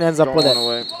 Mackin ends up with it.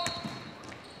 Away.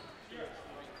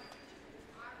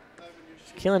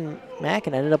 Keelan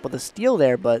Mackin ended up with a steal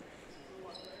there, but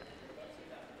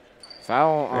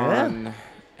Foul Yeah. on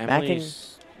Emily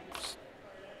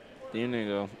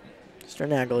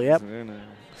Sternagel, yep.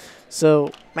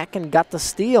 So Mackin got the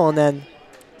steal, and then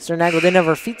Sternagel didn't have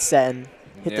her feet set and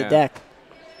hit the deck.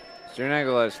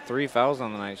 Sternagel has 3 fouls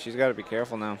on the night. She's got to be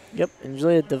careful now. Yep, and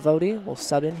Julia Devoti will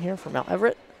sub in here for Mount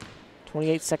Everett.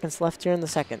 28 seconds left here in the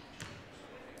second.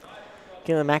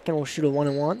 Keelan Mackin will shoot a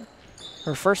 1-and-1.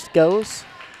 Her first goes.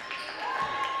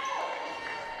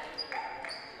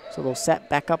 So they'll set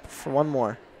back up for one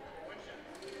more.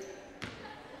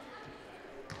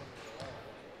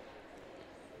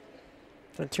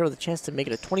 Frontier with a chance to make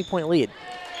it a 20-point lead.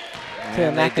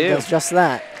 Keelan Mackin does just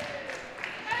that.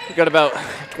 We've got about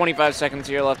 25 seconds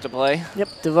here left to play. Yep,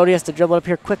 Devoti has to dribble up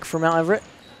here quick for Mount Everett.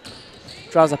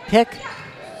 Draws a pick.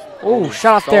 Oh,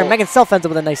 shot off there. Megan Self ends up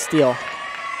with a nice steal.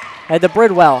 Head to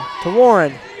Bridwell, to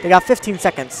Warren. They got 15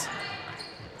 seconds.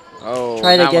 Oh,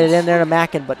 Try to get it in there to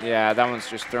Mackin, but yeah, that one's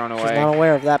just thrown away. she's not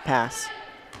aware of that pass.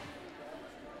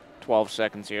 12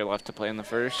 seconds here left to play in the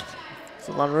first.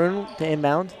 So Von Ruden to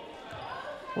inbound.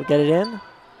 We'll get it in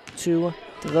to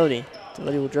Devoti.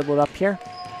 Devoti will dribble it up here.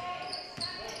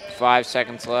 5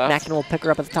 seconds left. Mackin will pick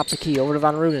her up at the top of the key. Over to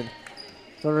Von Ruden.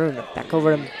 Von Ruden back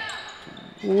over to him.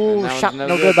 Ooh, shot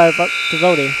no good by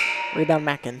Devoti. Rebound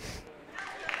Mackin.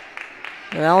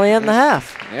 And that'll end the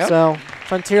half. Yep. So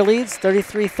Frontier leads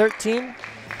 33-13.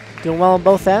 Doing well on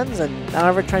both ends, and Mount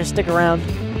Everett trying to stick around,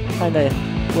 trying to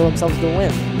will themselves to win.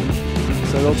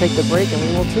 So they'll take the break, and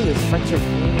we will too. This is Frontier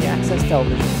Community Access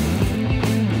Television.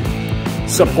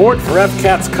 Support for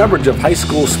FCAT's coverage of high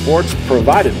school sports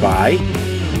provided by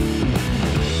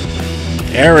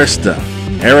Arista.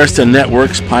 Arista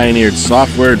Networks pioneered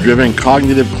software-driven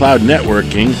cognitive cloud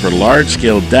networking for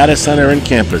large-scale data center and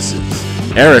campuses.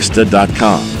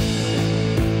 Arista.com.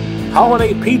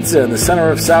 Holiday Pizza in the center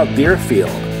of South Deerfield.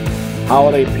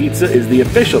 Holiday Pizza is the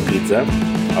official pizza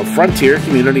of Frontier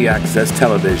Community Access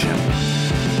Television.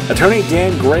 Attorney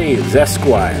Dan Graves,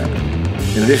 Esquire.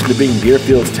 In addition to being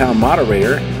Deerfield's town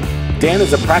moderator, Dan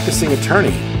is a practicing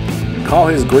attorney. Call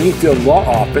his Greenfield Law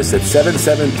Office at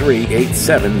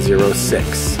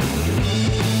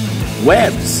 773-8706.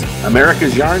 Webb's,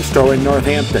 America's Yarn Store in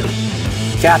Northampton.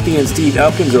 Kathy and Steve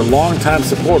Elkins are longtime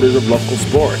supporters of local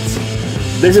sports.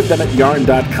 Visit them at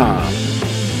yarn.com.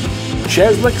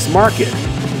 Cheslick's Market.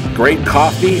 Great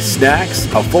coffee, snacks,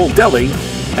 a full deli,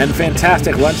 and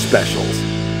fantastic lunch specials.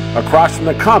 Across from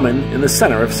the Common in the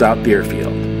center of South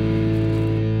Deerfield.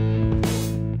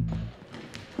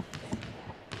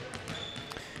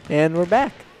 And we're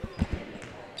back.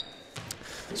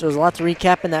 So there's a lot to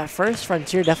recap in that first.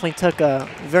 Frontier definitely took a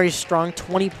very strong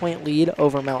 20-point lead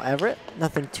over Mount Everett.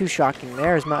 Nothing too shocking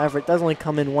there, as Mount Everett does only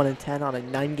come in 1-10 on a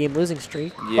 9-game losing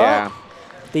streak. Yeah.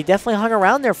 But they definitely hung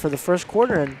around there for the first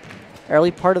quarter and early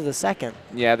part of the second.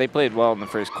 Yeah, they played well in the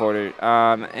first quarter.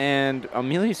 And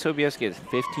Amelia Sobieski has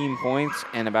 15 points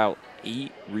and about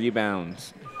 8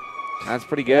 rebounds. That's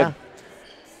pretty good. Yeah.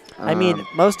 I mean,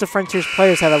 most of Frontier's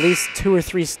players have at least 2 or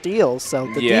 3 steals, so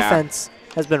the defense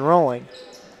has been rolling.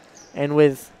 And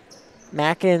with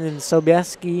Mackin and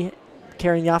Sobieski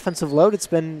carrying the offensive load, it's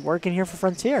been working here for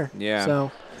Frontier. Yeah.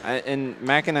 So, and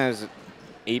Mackin has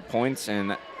 8 points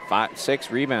and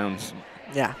 6 rebounds.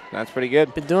 yeah. That's pretty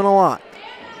good. Been doing a lot.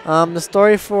 The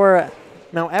story for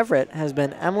Mount Everett has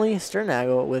been Emily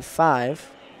Sternagel with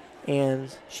 5.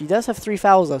 And she does have 3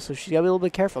 fouls, though, so she's got to be a little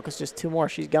bit careful because just 2 more,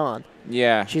 she's gone.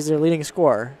 Yeah. She's their leading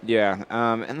scorer. Yeah.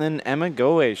 And then Emma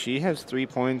Goe, she has 3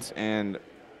 points and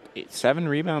 7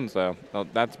 rebounds, though. Well,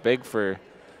 that's big for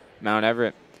Mount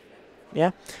Everett.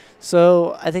 Yeah.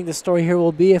 So I think the story here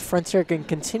will be if Frontier can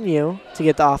continue to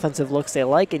get the offensive looks they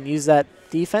like and use that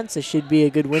defense, it should be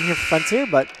a good win here for Frontier,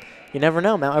 but you never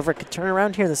know. Mount Everett could turn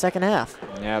around here in the second half.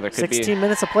 Yeah, there could be 16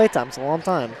 minutes of playtime. It's a long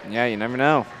time. Yeah, you never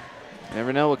know. You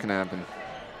never know what can happen.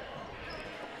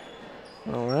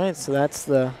 All right, so that's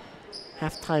the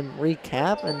halftime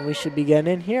recap, and we should be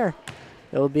getting in here.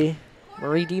 It will be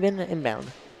Marie Deben inbound.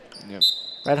 Yep.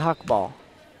 Red Hawk ball.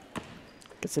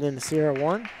 Gets it into Sierra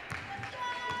Warren.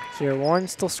 Sierra Warren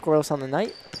still scoreless on the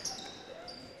night.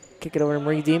 Kick it over to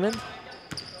Marie Deben.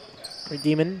 Marie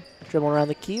Deben dribbling around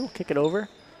the key. Will kick it over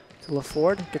to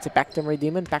LaFord. Gets it back to Marie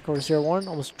Deben. Back over to Sierra Warren.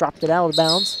 Almost dropped it out of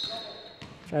bounds.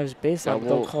 Drives baseline.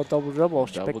 Don't call it double dribble.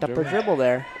 She picked up her dribble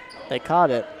there. They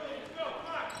caught it.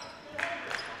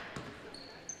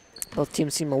 Both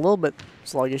teams seem a little bit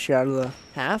sluggish here out of the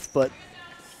half, but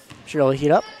should really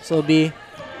heat up. So it'll be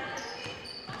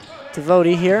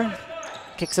Devoti here.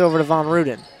 Kicks it over to Von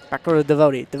Ruden. Back over to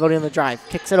Devoti. Devoti on the drive.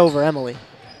 Kicks it over Emily.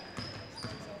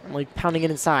 Emily pounding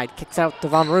it inside. Kicks out to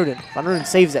Von Ruden. Von Ruden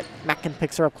saves it. Mackin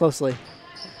picks her up closely.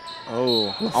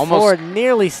 Oh, almost. Ford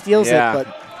nearly steals it, but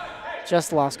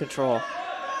just lost control.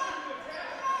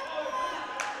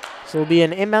 So it'll be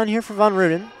an inbound here for Von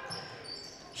Ruden.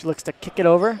 She looks to kick it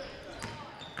over.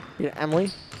 Emily.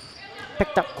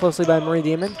 Picked up closely by Marie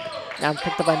Deben. Now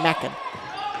picked up by Mackin.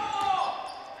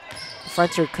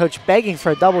 Frontier coach begging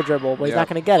for a double dribble, but he's not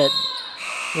going to get it.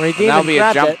 Marie Deben that'll be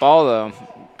a jump ball, though.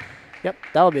 Yep,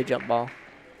 that'll be a jump ball.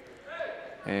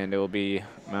 And it will be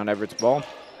Mount Everett's ball.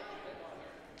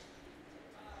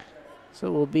 So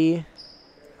it will be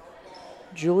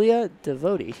Julia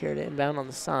Devoti here to inbound on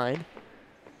the side.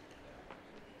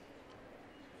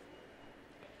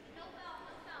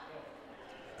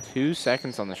 Two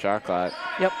seconds on the shot clock.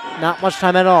 Yep, not much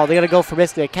time at all. They got to go for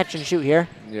basically a catch and shoot here.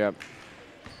 Yep.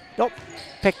 Nope,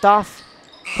 picked off,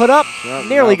 put up,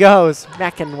 nearly goes.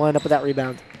 Mackin will end up with that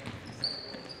rebound.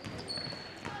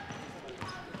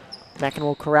 Mackin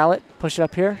will corral it, push it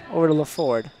up here, over to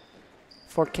LaFord.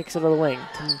 Ford kicks it to the wing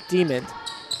to Demon.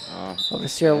 Over to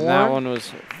Sierra Warren. That one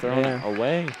was thrown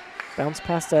away. Bounce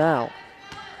past it out.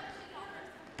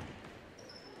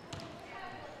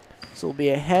 So we'll be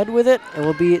ahead with it, and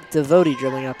we'll be Devote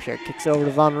dribbling up here. Kicks it over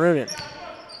to Von Runen.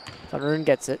 Von Runen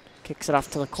gets it, kicks it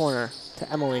off to the corner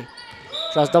to Emily.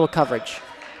 Draws double coverage.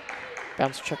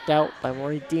 Bounce checked out by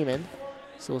Marie Demon.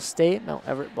 So we'll stay Mount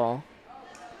Everett ball.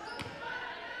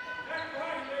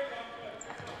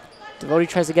 Devote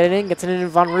tries to get it in, gets it in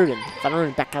Von Ruden. Von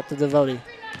Ruden back out to Devote.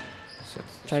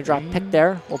 Trying to drop pick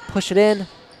there. We'll push it in.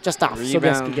 Just off.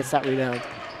 Sobieski gets that rebound.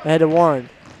 Ahead to Warren.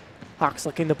 Hawks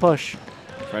looking to push.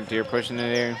 Frontier pushing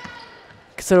it here.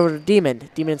 Gets it over to Demon.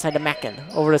 Demon inside to Mackin.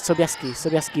 Over to Sobieski.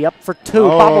 Sobieski up for two.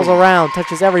 Bobbles around.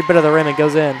 Touches every bit of the rim and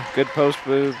goes in. Good post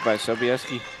move by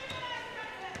Sobieski.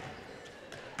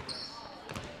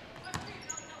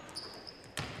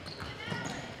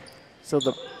 So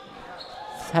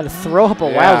had to throw up a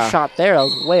wild shot there. That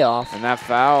was way off. And that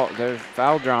foul, there's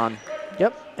foul drawn.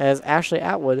 Yep, as Ashley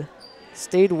Atwood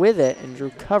stayed with it and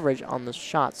drew coverage on the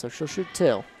shot, so she'll shoot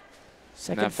two.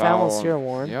 Second foul is here,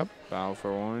 Warren. Yep, foul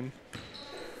for Warren.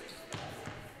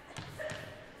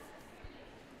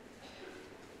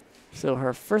 So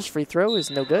her first free throw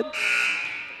is no good.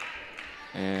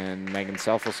 And Megan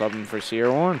Self will sub in for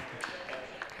Sierra Warren.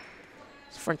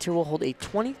 Frontier will hold a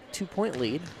 22-point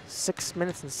lead. 6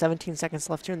 minutes and 17 seconds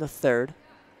left here in the third.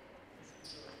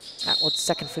 Atwood's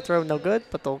second free throw, no good,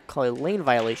 but they'll call a lane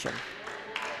violation.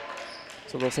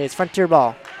 So they'll say it's Frontier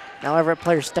ball. Now Everett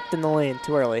player stepped in the lane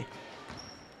too early.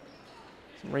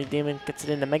 So Marie Demon gets it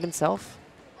into Megan Self.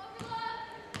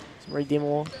 So Marie Demon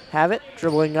will have it,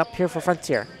 dribbling up here for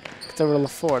Frontier. Gets over to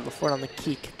LaFord. LaFord on the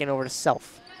key, kicking over to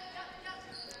Self.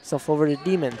 Self over to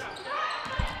Demon.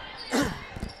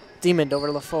 Demon over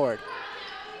to LaFord.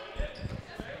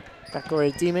 Back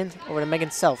over to Demon, over to Megan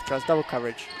Self. Draws double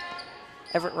coverage.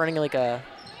 Everett running like a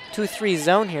 2-3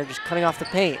 zone here, just cutting off the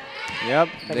paint. Yep.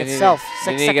 Megan Self,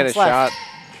 6 seconds left.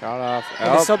 Shot off.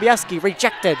 And Sobieski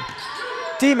rejected.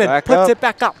 Demon puts it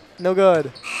back up. No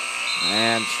good.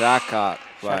 And shot clock.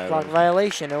 Shot clock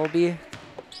violation. It will be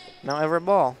Mount Everett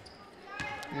ball.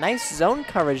 Nice zone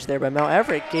coverage there by Mount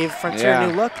Everett. Gave Frontier a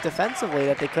new look defensively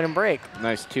that they couldn't break.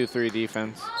 Nice 2-3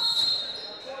 defense.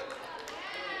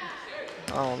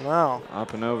 Oh, no.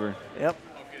 Up and over. Yep.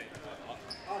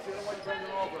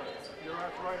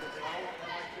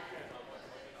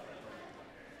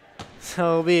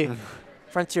 So it'll be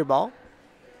Frontier ball.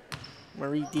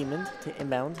 Marie Demon to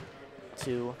inbound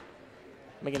to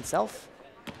Megan Self.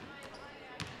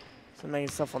 So Megan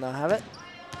Self will now have it.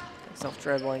 Self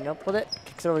dribbling up with it.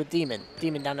 Kicks it over to Demon.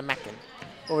 Demon down to Mackin.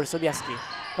 Over to Sobieski.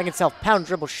 Megan Self, pound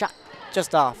dribble shot.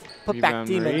 Just off. Put back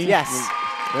Demon. Yes.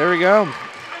 There we go.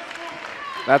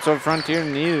 That's what Frontier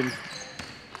needed.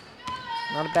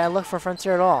 Not a bad look for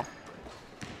Frontier at all.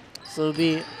 So it'll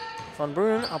be Von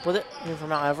Brunen up with it here from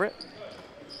Mount Everett.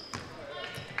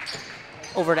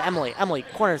 Over to Emily. Emily,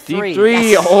 corner three. Deep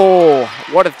three. Yes. Oh,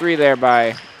 what a three there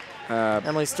by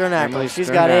Emily Sternackle. She's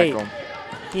got 8.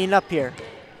 Keying up here.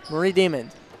 Marie Demon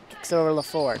kicks it over to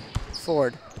LaFord.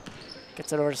 Ford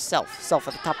gets it over to Self. Self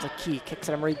at the top of the key. Kicks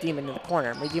it to Marie Demon in the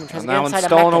corner. Marie Demon tries to get inside.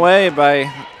 That one's stolen away by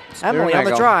Emily on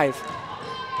the drive.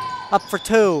 Up for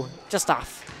 2. Just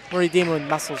off. Marie Demon with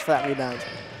muscles for that rebound.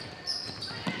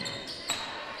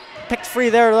 Picked free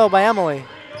there, though, by Emily.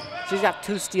 She's got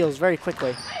 2 steals very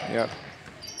quickly. Yep.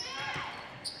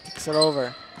 Kicks it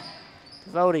over.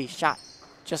 Vody, shot.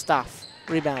 Just off.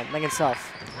 Rebound. Megan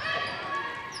Self.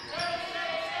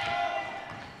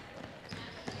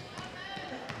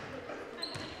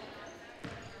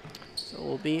 So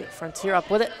we'll be Frontier up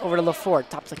with it. Over to LaFord.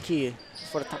 Top the key.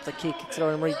 LaFord top the key. Kicks it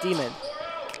over to Marie Demon.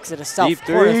 Kicks it to Self.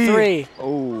 Corner 3.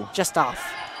 Oh. Just off.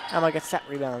 Emma gets that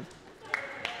rebound.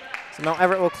 So Mount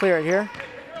Everett will clear it here.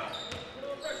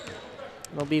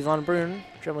 It'll be Von Brunen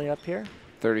dribbling up here.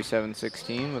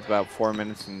 37-16 with about 4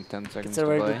 minutes and 10 seconds to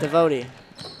play. to play. Devote.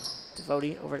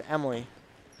 Devote over to Emily.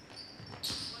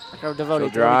 Devote.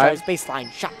 Devote drives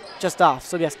baseline. Shot. Just off.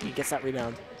 Sobieski gets that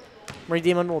rebound. Marie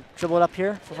Demon will dribble it up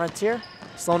here for Frontier.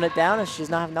 Slowing it down as she does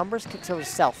not have numbers. Kicks over to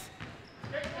Self.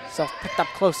 Self picked up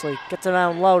closely. Gets it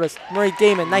down low to Marie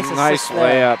Demon. Nice assist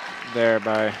layup there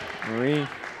by Marie.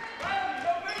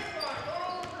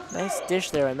 Nice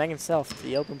dish there by Megan Self to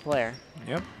the open player.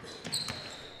 Yep.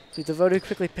 The Devote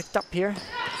quickly picked up here.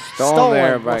 Stolen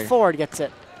there by Ford gets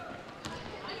it.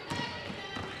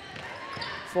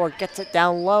 Ford gets it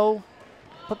down low.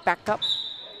 Put back up.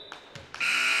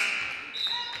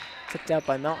 Tipped out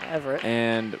by Mount Everett.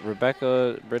 And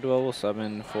Rebecca Bridwell will sub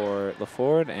in for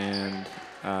LaFord, and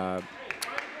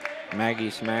Maggie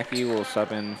Smacky will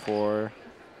sub in for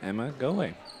Emma Goe.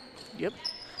 Yep.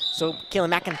 So Kaylin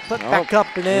Mackin put back up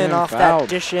and in off fouled. that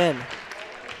dish in.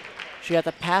 She got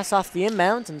the pass off the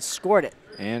inbounds and scored it.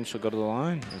 And she'll go to the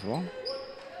line as well.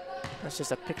 That's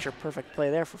just a picture-perfect play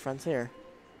there for Frontier.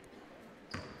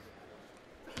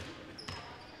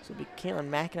 So it'll be Kaylin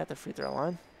Mackin at the free throw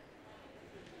line.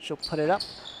 She'll put it up,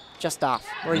 just off.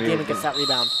 Marie Damon gets that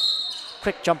rebound.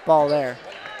 Quick jump ball there.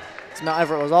 So now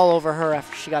Everett was all over her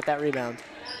after she got that rebound.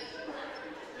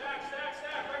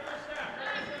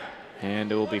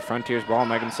 And it will be Frontier's ball.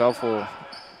 Megan Self will.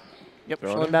 Yep,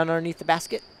 she'll inbound underneath the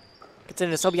basket. Gets it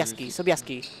into Sobieski.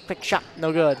 Sobieski, quick shot,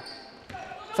 no good.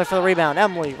 Fight for the rebound.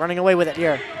 Emily running away with it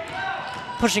here.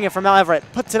 Pushing it from Mount Everett.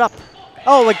 Puts it up.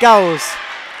 Oh, it goes.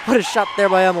 What a shot there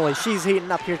by Emily. She's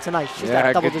heating up here tonight. She's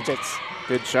got double digits.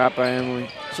 Good shot by Emily.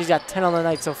 She's got 10 on the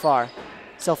night so far.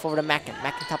 Self over to Mackin.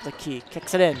 Mackin top of the key.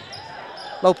 Kicks it in.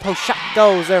 Low post shot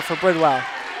goes there for Bridwell.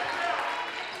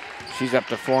 She's up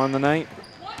to 4 on the night.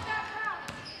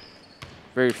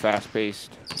 Very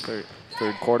fast-paced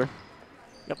third quarter.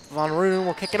 Yep, Von Ruden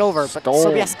will kick it over, but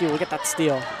Sobieski will get that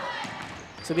steal.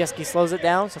 Sobieski slows it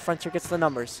down, so Frontier gets the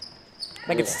numbers.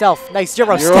 Megan Self, nice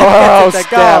Euro step. Gets it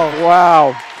to go.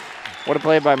 Wow. What a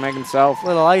play by Megan Self.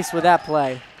 Little ice with that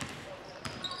play.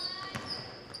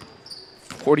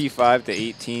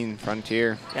 45-18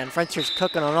 Frontier. And Frontier's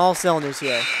cooking on all cylinders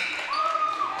here.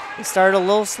 They started a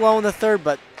little slow in the third,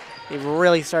 but they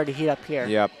really started to heat up here.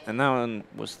 Yep, and that one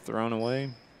was thrown away.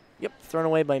 Yep, thrown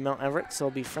away by Mount Everett, so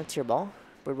it'll be Frontier ball.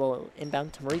 Bridwell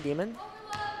inbound to Marie Demon.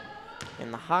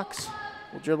 And the Hawks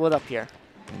will dribble it up here.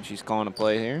 And she's calling a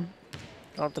play here.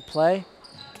 Going up to play.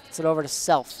 Gets it over to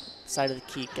Self, side of the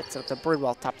key. Gets it up to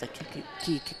Bridwell, top of the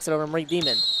key. Kicks it over to Marie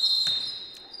Demon.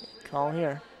 Call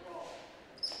here.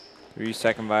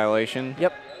 3-second violation.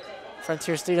 Yep.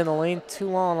 Frontier stayed in the lane too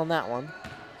long on that one.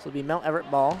 So it'll be Mount Everett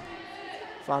ball.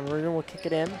 Von Ruden will kick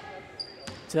it in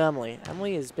to Emily.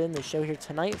 Emily has been the show here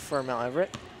tonight for Mount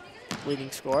Everett.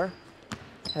 Leading scorer.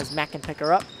 Has Mackin pick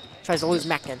her up. Tries to lose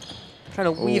Mackin.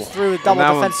 Trying to weave through the double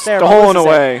defense there. Stolen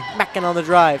away. Mackin on the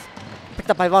drive. Picked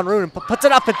up by Von Ruden. Puts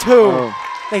it up at 2.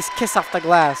 Nice kiss off the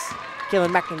glass.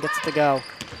 Kaylin Mackin gets it to go.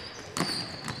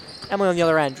 Emily on the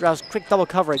other end. Draws quick double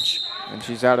coverage. And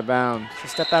she's out of bounds. She'll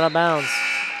step out of bounds.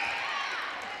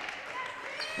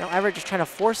 Now Everett just trying to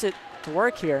force it to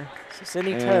work here. So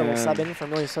Sydney Taylor will sub in for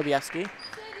Millie Sobieski.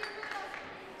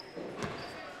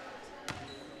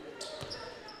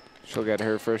 She'll get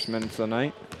her first minutes of the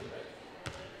night.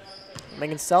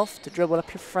 Megan Self to dribble it up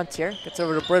here for Frontier. Gets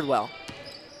over to Bridwell.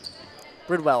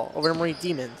 Bridwell over to Marie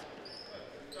Demon.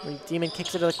 Marie Demon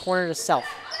kicks it to the corner to Self.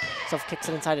 Self kicks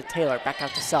it inside to Taylor. Back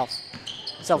out to Self.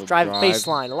 Self drive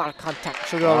baseline. A lot of contact.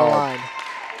 She'll go to the line.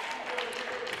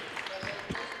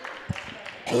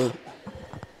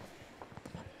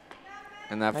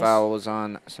 And that foul was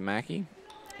on Samaki.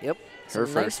 Yep. Her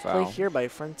first nice foul. play here by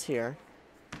Frontier.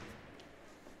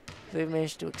 They've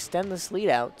managed to extend this lead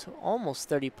out to almost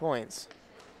 30 points.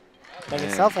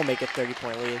 Megan Self will make a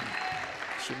 30-point lead.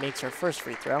 She makes her first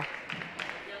free throw.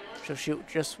 She'll shoot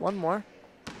just one more.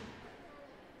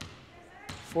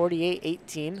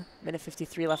 48-18, minute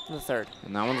 53 left in the third.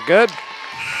 And that one's good.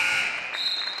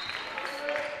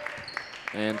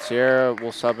 And Sierra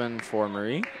will sub in for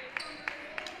Marie.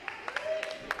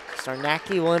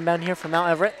 Sarnacki will inbound here from Mount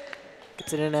Everett.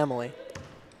 Gets it in Emily.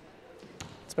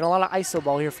 It's been a lot of ISO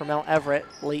ball here for Mount Everett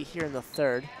late here in the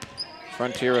third.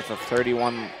 Frontier with a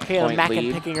 31-point Kaylin Mackin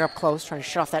lead. picking her up close, trying to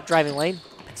shut off that driving lane.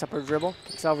 Picks up her dribble,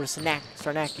 kicks it over to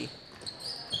Sarnacki.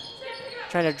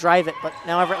 Trying to drive it, but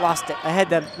now Everett lost it. Ahead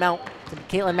to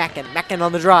Caitlin Mackin. Mackin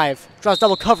on the drive. Draws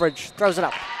double coverage, throws it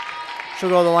up. She'll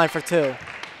go to the line for 2.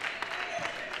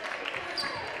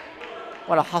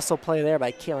 What a hustle play there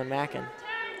by Caitlin Mackin.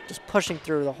 Just pushing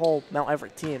through the whole Mount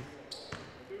Everett team.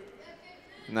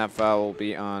 And that foul will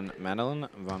be on Madeline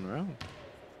Von Rowe.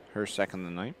 Her second of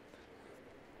the night.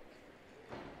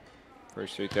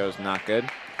 First free throw is not good.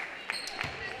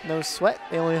 No sweat.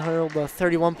 They only held a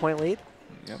 31-point lead.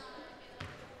 Yep.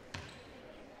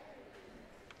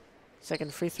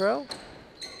 Second free throw.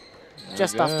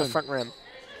 Just off the front rim.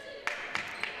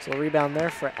 So a rebound there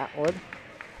for Atwood.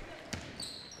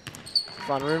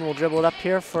 Von Rune will dribble it up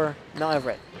here for Mount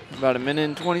Everett. About a minute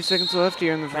and 20 seconds left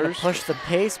here in the Trying first. to push the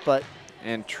pace, but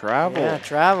and travel. yeah,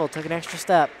 travel. Took an extra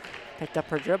step. Picked up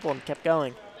her dribble and kept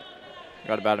going.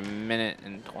 Got about a minute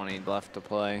and 20 left to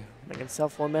play. Making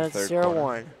self 1 minute, Third 0 quarter.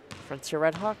 Warren. Frontier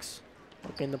Redhawks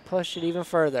looking to push it even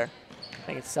further.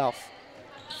 Making self.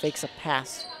 Fakes a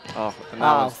pass. Oh, and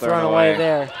that was thrown away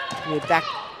there. Back.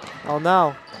 Oh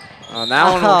no.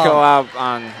 That one will go out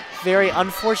on very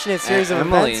unfortunate series of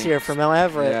Emily. events here for Mount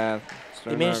Everett. Yeah,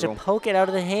 They managed to poke it out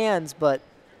of the hands, but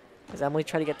as Emily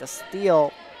tried to get the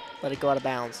steal, let it go out of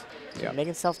bounds. So Yep. making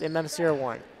himself the inbound to Sierra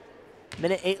Warren.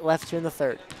 Minute 8 left here in the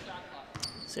third.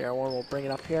 Sierra Warren will bring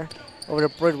it up here. Over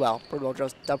to Bridwell. Bridwell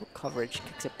draws double coverage,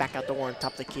 kicks it back out to Warren,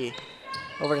 top of the key.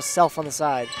 Over to Self on the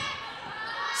side.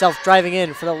 Self driving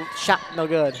in for the shot, no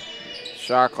good.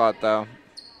 Shot clock, though.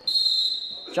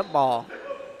 Jump ball.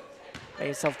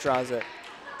 Megan Self draws it.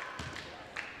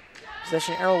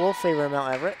 Possession arrow will favor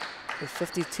Mount Everett with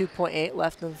 52.8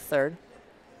 left in the third.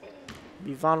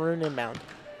 Be Von Roon inbound.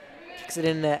 Kicks it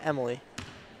in to Emily.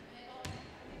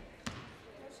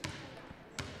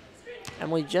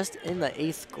 Emily just in the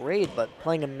 8th grade, but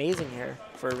playing amazing here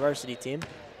for a varsity team.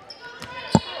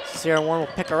 Sierra Warren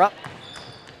will pick her up.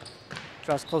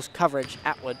 Draws close coverage.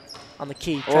 Atwood on the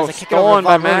key. Tries to kick it over to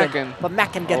Von Roon, but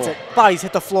Mackin gets it. Bodies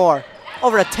hit the floor.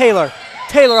 Over to Taylor.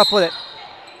 Taylor up with it.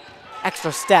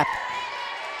 Extra step.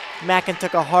 Mackin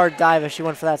took a hard dive as she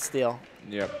went for that steal.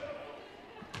 Yep.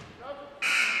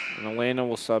 And Elena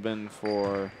will sub in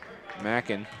for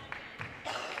Mackin.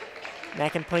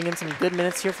 Mackin putting in some good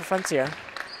minutes here for Frontier.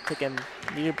 Taking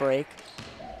a break.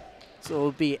 So it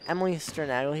will be Emily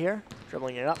Sternagel here,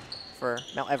 dribbling it up for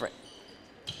Mount Everett.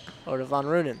 Over to Von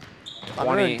Runen. Von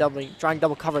Runen drawing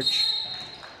double coverage.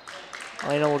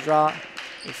 Elena will draw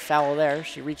a foul there.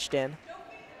 She reached in.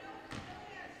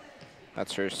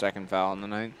 That's her second foul in the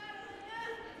night.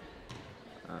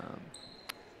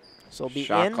 So it'll be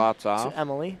shot in clock's to off.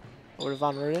 Emily. Over to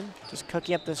Von Runen. Just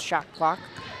cooking up this shot clock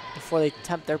before they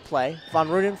attempt their play. Von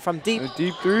Runen from deep. A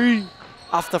deep three.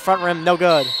 Off the front rim, no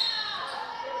good.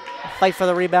 A fight for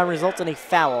the rebound results in a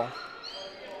foul.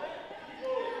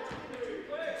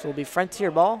 So it'll be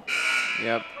Frontier ball.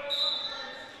 Yep.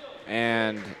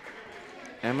 And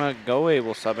Emma Goe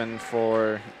will sub in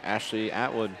for Ashley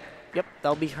Atwood. Yep,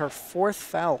 that'll be her 4th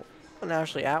foul on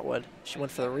Ashley Atwood. She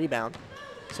went for the rebound.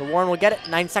 So Warren will get it.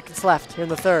 9 seconds left here in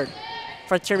the third.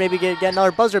 Frontier maybe get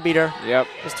another buzzer beater. Yep.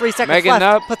 There's 3 seconds Megan left.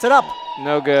 up. Puts it up.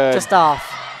 No good. Just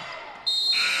off.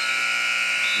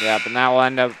 Yep, and that will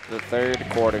end up the third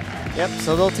quarter. Yep,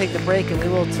 so they'll take the break and we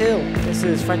will too. This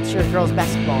is Frontier Girls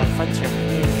Basketball on Frontier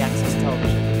Community Access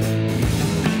Television.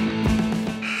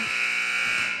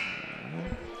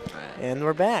 And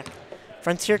we're back.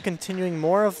 Frontier continuing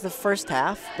more of the first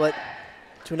half, but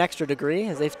to an extra degree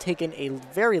as they've taken a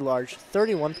very large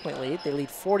 31-point lead. They lead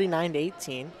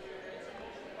 49-18.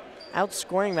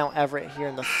 Outscoring Mount Everett here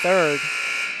in the third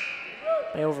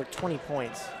by over 20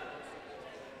 points.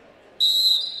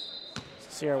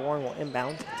 Sierra Warren will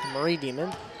inbound to Marie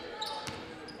Demond.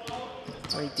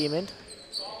 Marie Demond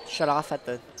shut off at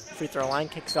the free throw line,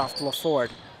 kicks it off to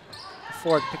LaFord.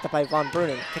 LaFord picked up by Von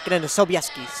Brunen. Kick it into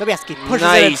Sobieski. Sobieski pushes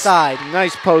it inside.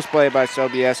 Nice post play by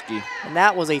Sobieski. And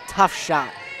that was a tough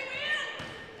shot.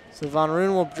 So Von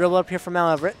Brunen will dribble up here for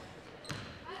Mount Everett.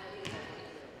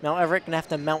 Mount Everett going to have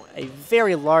to mount a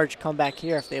very large comeback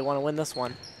here if they want to win this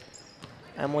one.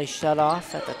 Emily shut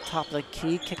off at the top of the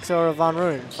key, kicks over to Von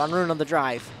Runen. Von Runen on the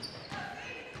drive.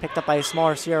 Picked up by a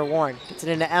smaller Sierra Warren. Gets it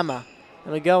into Emma.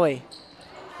 Emma Goey.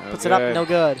 Puts it up, no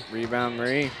good. Rebound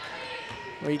Marie.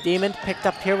 Marie Demond picked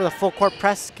up here with a full court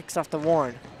press, kicks off to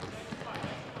Warren.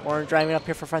 Warren driving up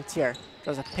here for Frontier.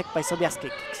 There's a pick by Sobieski,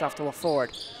 kicks off to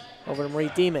LaFord. Over to Marie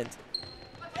Demond.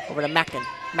 Over to Mackin.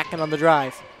 Mackin on the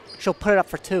drive. She'll put it up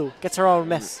for 2. Gets her own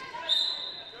miss.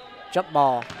 Jump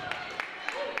ball.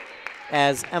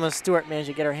 As Emma Stewart managed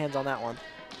to get her hands on that one.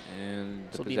 And the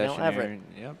This will be possession Mount Everett.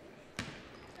 here. Yep.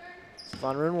 So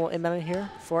Von Runen will inbound it here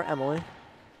for Emily.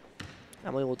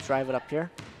 Emily will drive it up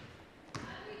here.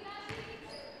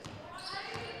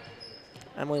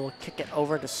 Emily will kick it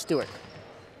over to Stewart.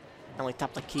 Emily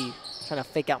top the key, trying to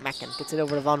fake out Mackin. Gets it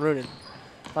over to Von Runen.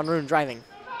 Von Runen driving.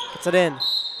 Gets it in.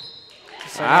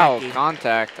 Wow,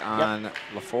 contact on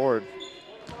LaFord.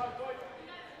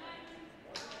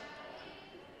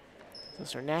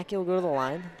 So Cernacki will go to the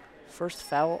line. First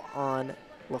foul on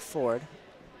LaFord.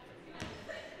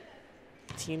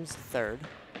 Team's third.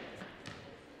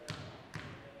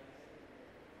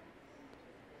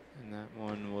 And that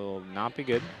one will not be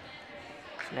good.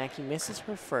 Cernacki misses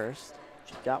her first.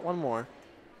 She got one more.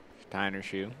 Tying her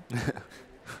shoe.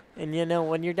 And you know,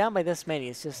 when you're down by this many,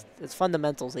 it's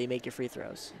fundamentals that you make your free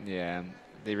throws. Yeah,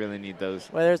 they really need those.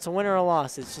 Whether it's a win or a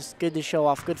loss, it's just good to show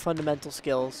off good fundamental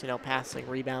skills, you know, passing,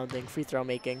 rebounding, free throw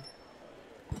making.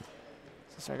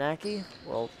 So Cernacki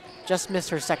will just miss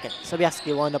her second. Sobieski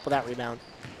will end up with that rebound.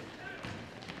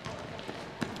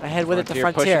 Ahead with it to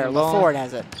Frontier. LaFord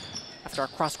has it. After a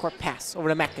cross-court pass over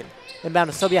to Mackin.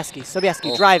 Inbound to Sobieski.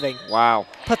 Sobieski driving. Wow.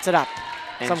 Puts it up.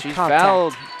 And Some she's contact.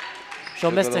 fouled. She'll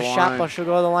miss the shot, but she'll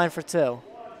go to the line for 2.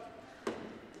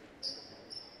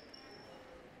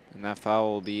 And that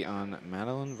foul will be on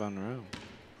Madeline Von Rowe.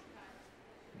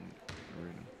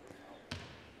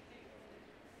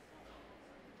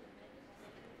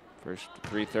 First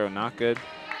free throw, not good.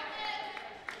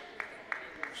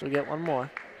 She'll get one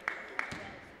more.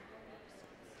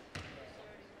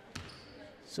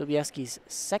 Sobieski's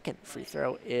second free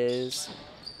throw is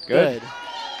good.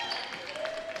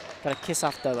 Got a kiss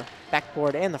off the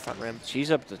backboard and the front rim. She's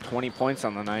up to 20 points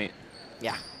on the night.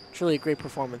 Yeah, truly a great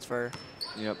performance for her.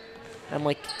 Yep.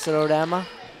 Emily kicks it over to Emma.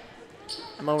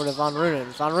 Emma over to Von Runen.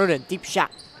 Von Runen, deep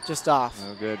shot, just off.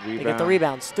 Oh, good rebound. They get the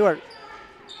rebound. Stewart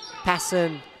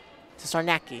passing to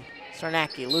Sarnacki.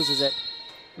 Sarnacki loses it.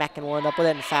 Mackin will end up with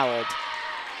it and fouled.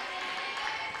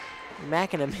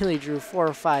 Mackin immediately drew 4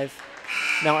 or 5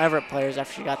 now Everett players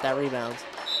after she got that rebound.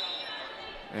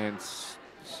 And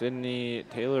Sydney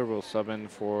Taylor will sub in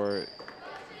for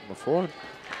LaFord.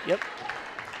 Yep.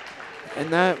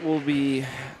 And that will be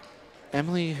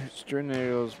Emily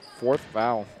Strinado's 4th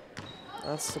foul.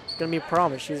 That's going to be a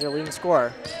problem. She's their leading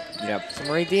scorer. Yep. So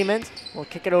Marie Demon will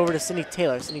kick it over to Sydney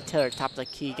Taylor. Sydney Taylor, top of the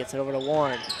key, gets it over to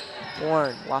Warren.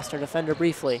 Warren lost her defender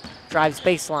briefly. Drives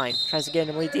baseline. Tries to get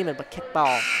into Marie Demon, but kick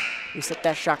ball. Reset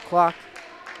that shot clock.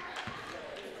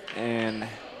 And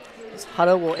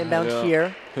Hutta will inbound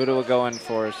here. Huda will go in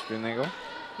for Strinago.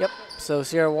 Yep. So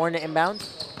Sierra Warren to inbound.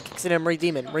 Kicks it in Marie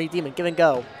Demon. Marie Demon, give and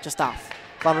go. Just off.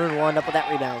 Von Roon will end up with that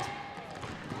rebound.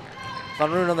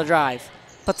 Von Roon on the drive.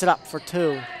 Puts it up for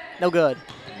 2. No good.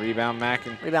 Rebound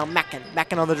Mackin. Rebound Mackin.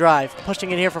 Mackin on the drive.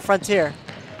 Pushing in here for Frontier.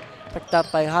 Picked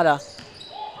up by Hutta.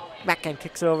 Mackin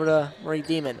kicks it over to Marie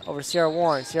Demon. Over to Sierra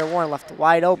Warren. Sierra Warren left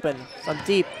wide open from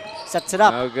deep. Sets it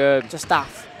up. No good. Just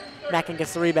off. Mackin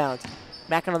gets the rebound.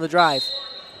 Mackin on the drive.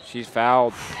 She's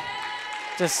fouled.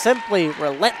 Just simply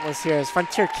relentless here as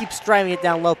Frontier keeps driving it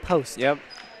down low post. Yep.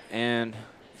 And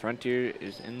Frontier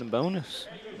is in the bonus.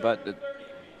 But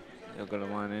they'll go to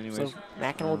the line anyways. So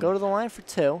Mackin will go to the line for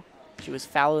 2. She was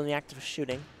fouled in the act of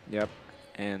shooting. Yep.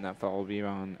 And that foul will be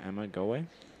on Emma Goe.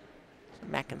 So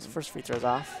Mackin's first free throw's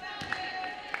off.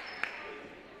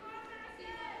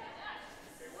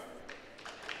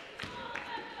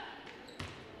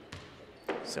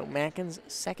 So Mackin's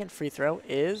second free throw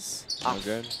is off. No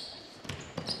good.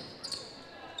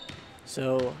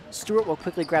 So Stewart will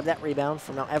quickly grab that rebound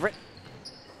from now Everett.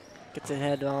 Gets it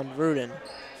ahead on Rudin.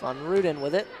 Von Rudin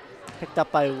with it. Picked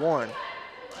up by Warren.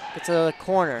 Gets it to the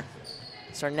corner.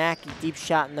 Sarnacki, deep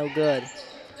shot, no good.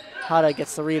 Hutta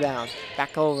gets the rebound.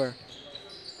 Back over.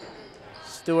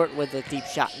 Stewart with the deep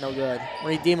shot, no good.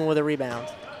 Marie Demon with a rebound.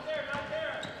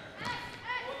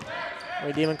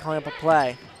 Marie Demon calling up a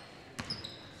play.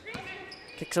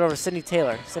 Kicks it over to Sydney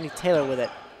Taylor. Sydney Taylor with it.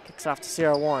 Kicks it off to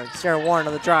Sierra Warren. Sierra Warren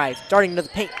on the drive. Darting into the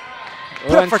paint.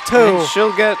 Put up for 2. And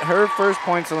she'll get her first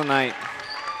points of the night.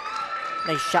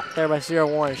 Nice shot there by Sierra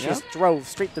Warren. She just drove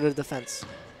straight through the defense.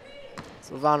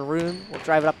 So Von Roon will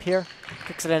drive it up here.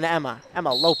 Kicks it into Emma.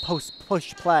 Emma, low post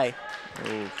push play.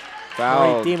 Ooh,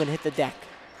 foul. Marie Demon hit the deck.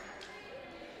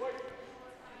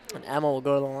 And Emma will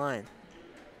go to the line.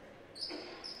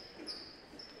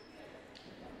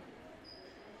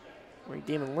 Marie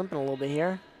Demon limping a little bit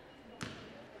here.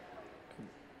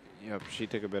 Yep, she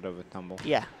took a bit of a tumble.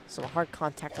 Yeah, some hard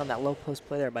contact on that low post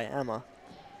play there by Emma.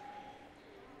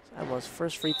 So Emma's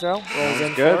first free throw rolls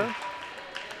in good. for her.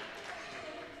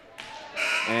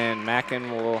 And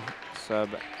Mackin will sub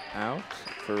out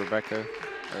for Rebecca.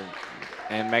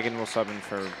 And Megan will sub in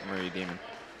for Marie Demon.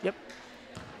 Yep.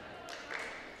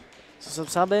 So some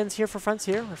sub-ins here for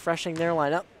Frontier, refreshing their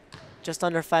lineup. Just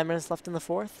under 5 minutes left in the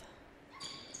 4th.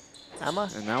 Emma.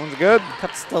 And that one's good.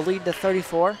 Cuts the lead to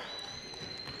 34.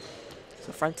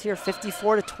 So Frontier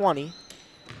 54-20.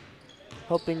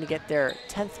 Hoping to get their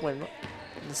 10th win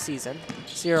in the season.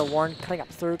 Sierra Warren cutting up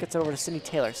through, gets it over to Sydney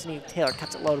Taylor. Sydney Taylor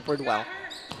cuts it low to Bridwell.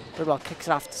 Bridwell kicks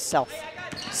it off to Self.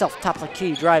 Self top of the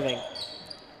key, driving.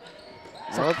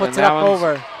 Self puts it up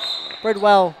over.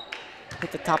 Bridwell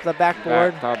hit the top of the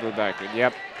backboard. Top of the backboard,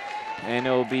 yep. And it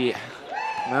will be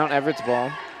Mount Everett's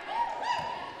ball.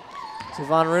 So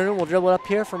Von Runen will dribble it up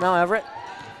here for Mount Everett.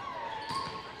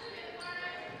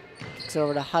 Kicks it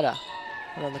over to Hutta.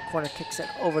 And on the corner kicks it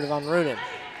over to Von Runen.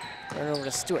 Run over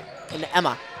to Stewart. Into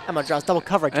Emma. Emma draws double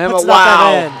coverage. Emma, puts it wow.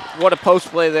 Up and in. What a post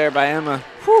play there by Emma.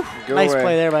 Whew, Go nice away.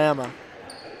 play there by Emma.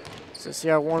 So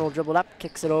Sierra Warren will dribble it up,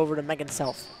 kicks it over to Megan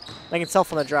Self. Megan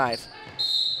Self on the drive.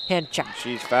 Hand check.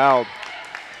 She's fouled.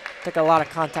 Took a lot of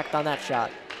contact on that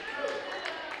shot.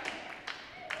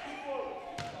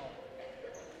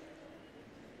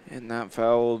 And that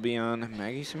foul will be on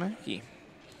Maggie Samaki.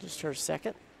 Just her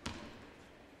second.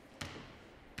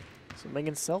 So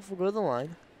Megan Self will go to the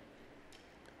line.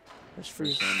 First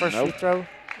free Nope. throw,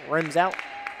 rims out.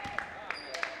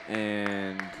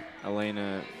 And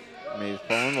Elena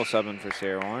Mays-Poland will sub in for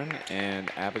Sarah Warren,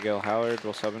 and Abigail Howard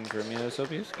will sub in for Amelia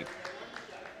Sobieski.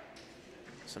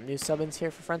 Some new sub-ins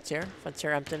here for Frontier.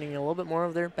 Frontier emptying a little bit more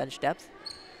of their bench depth.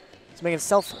 So Megan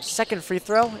Self, second free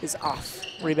throw is off.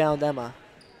 Rebound Emma.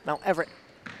 Mount Everett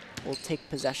will take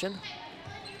possession.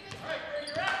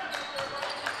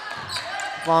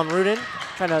 Von Ruden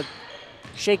trying to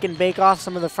shake and bake off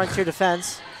some of the Frontier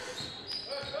defense.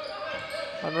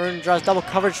 Von Ruden draws double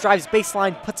coverage, drives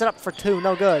baseline, puts it up for 2,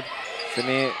 no good.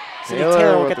 Sydney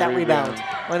Taylor will with get the that rebound.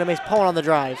 Elena Mays-Poland on the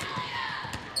drive.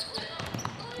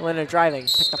 Elena driving,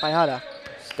 picked up by Hada.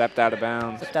 Stepped out of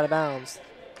bounds. Stepped out of bounds.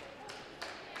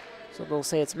 So they'll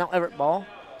say it's Mount Everett ball.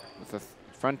 With a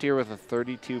Frontier with a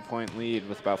 32-point lead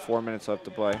with about 4 minutes left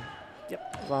to play.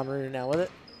 Yep, Von Ruden now with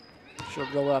it. She'll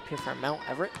roll it up here for Mount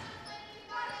Everett.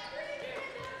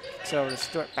 So over to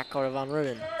Stewart, back over to Von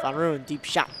Ruden. Von Ruden, deep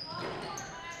shot.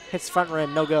 Hits front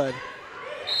rim, no good.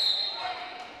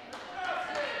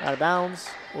 Out of bounds.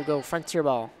 We'll go Frontier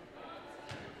ball.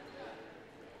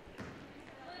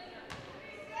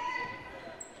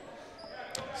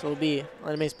 So it'll be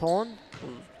Elena Mays-Poland.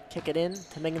 We'll kick it in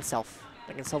to Megan Self.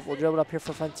 Megan Self will dribble it up here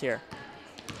for Frontier.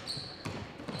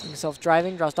 Megan Self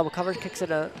driving, draws double coverage, kicks it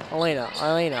to Elena.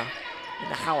 Elena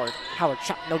into Howard. Howard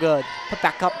shot, no good. Put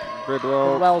back up.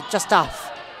 Bridwell. Well, just off.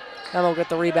 Then we'll get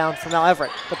the rebound from Mount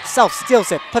Everett. But Self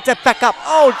steals it, puts it back up.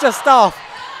 Oh, just off.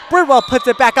 Bridwell puts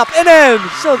it back up and in.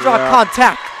 She'll draw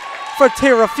contact.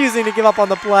 Frontier refusing to give up on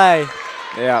the play.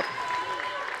 Yeah.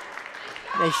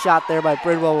 Nice shot there by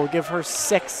Bridwell. Will give her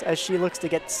 6 as she looks to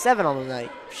get 7 on the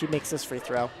night. She makes this free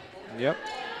throw. Yep.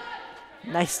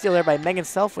 Nice steal there by Megan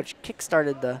Self, which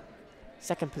kick-started the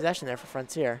second possession there for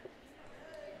Frontier.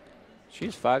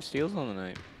 She's 5 steals on the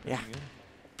night. Yeah.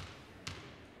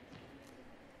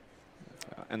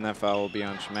 And that foul will be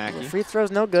on The Schmacky. free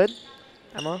throw's no good.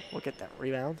 Emma will get that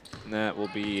rebound. And that will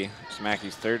be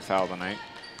Schmacky's 3rd foul of the night.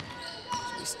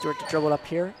 Stewart to dribble it up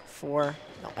here for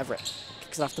Everett.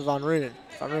 Kicks it off to Von Ruden.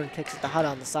 Von Ruden kicks it to Hud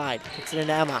on the side. Kicks it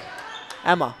into Emma.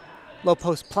 Emma, low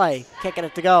post play. Can't get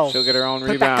it to go. She'll get her own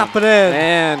Put it rebound. back up and in.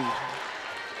 And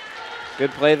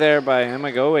good play there by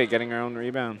Emma Goway, getting her own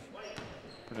rebound.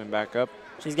 Putting it back up.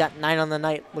 She's got 9 on the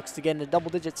night. Looks to get into double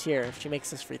digits here if she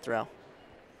makes this free throw.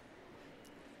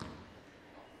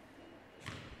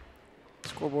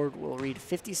 Scoreboard will read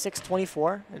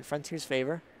 56-24 in Frontier's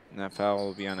favor. And that foul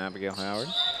will be on Abigail Howard.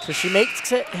 So she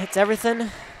makes it, hits everything,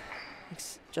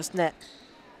 just net.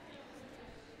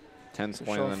 10th So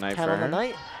point she'll of the have night 10 for on the her.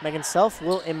 night. Megan Self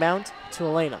will inbound to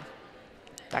Elena.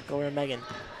 Back over to Megan.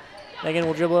 Megan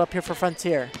will dribble it up here for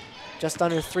Frontier. Just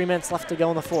under 3 minutes left to go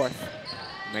in the 4th.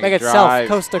 Megan Self, drive.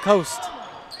 coast to coast.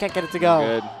 Can't get it to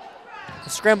go. Good.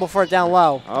 Scramble for it down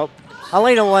low. Oh,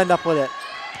 Elena will end up with it.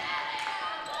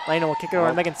 Elena will kick it over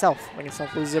to Oh. Megan Self. Megan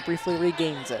Self loses it briefly,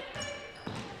 regains it.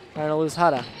 Trying to lose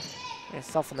Hada. Megan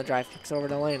Self on the drive, kicks over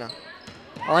to Elena.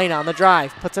 Elena on the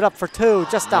drive, puts it up for 2,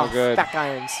 just No off. good. Back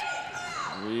irons.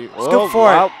 oh, Scoop for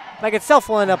wow. it. Megan Self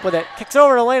will end up with it. Kicks it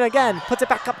over to Elena again, puts it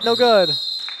back up, no good.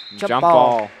 Jump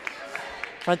ball.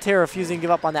 Frontier refusing to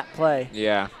give up on that play.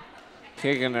 Yeah.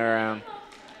 Kicking it around.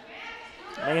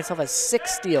 Megan Self has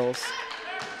 6 steals.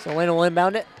 So Elena will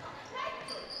inbound it.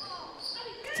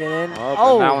 Gets it in.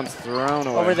 Oh, and that one's thrown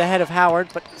away. Over the head of Howard,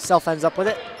 but Self ends up with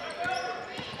it.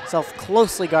 Self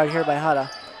closely guarded here by Hada.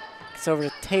 Gets over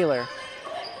to Taylor.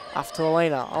 Off to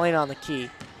Elena. Elena on the key.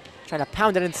 Trying to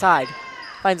pound it inside.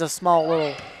 Finds a small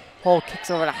little hole. Kicks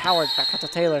over to Howard. Back out to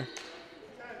Taylor.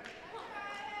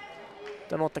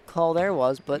 Don't know what the call there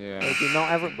was, but Yeah. it would be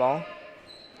Mount Everett ball.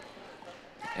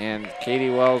 And Katie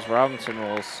Wells Robinson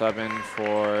will sub in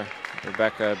for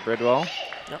Rebecca Bridwell.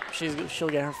 Yep, she'll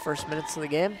get her first minutes of the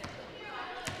game.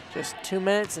 Just 2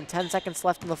 minutes and 10 seconds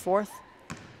left in the 4th.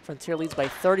 Frontier leads by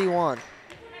 31.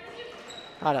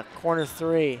 Out of corner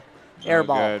 3. Air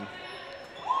ball. Good.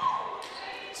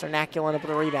 Sarnacki will end up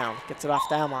with a rebound. Gets it off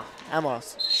to Emma.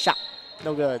 Emma's shot.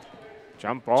 No good.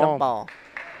 Jump ball. Jump ball.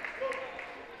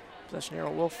 Possession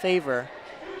arrow will favor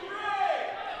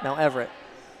Mount Everett.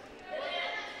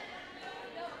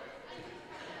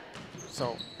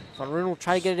 So Von Ruden will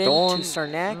try to get it Stolen. in to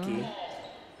Sarnacki.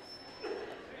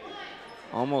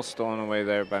 Almost stolen away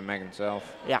there by Megan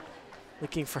Self. Yeah,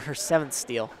 looking for her 7th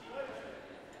steal.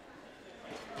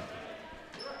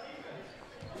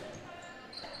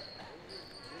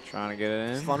 Trying to get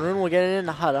it in. Von Ruden will get it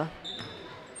into Hada.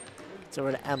 It's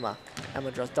over to Emma.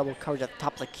 Emma draws double coverage at the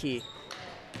top of the key.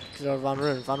 It's over to Von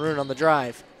Ruden. Von Ruden on the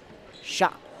drive.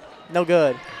 Shot. No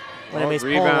good. Elena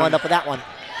Mays-Poland will rebound. end up with that one.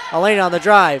 Elena on the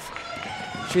drive.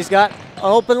 She's got an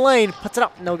open lane. Puts it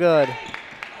up. No good.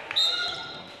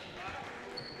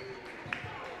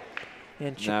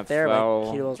 And chip there by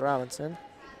Katie Wells-Robinson.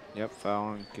 Yep, foul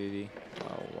on Katie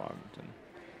Wells-Robinson.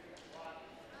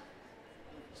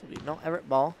 So we don't Everett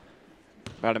ball.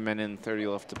 About a minute and 30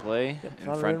 left to play. Yep,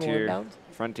 and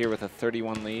Frontier with a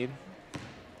 31 lead.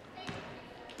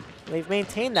 They've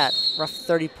maintained that rough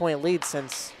 30-point lead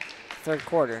since third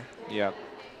quarter. Yep.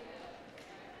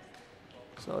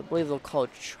 So I believe they'll call a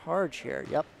charge here.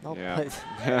 Yep. Nope.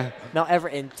 Yeah. Now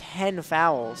Everett in 10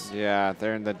 fouls. Yeah,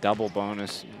 they're in the double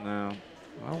bonus now.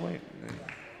 Oh, wait.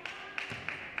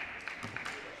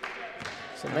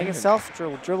 So Megan Self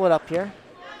will dribble it up here.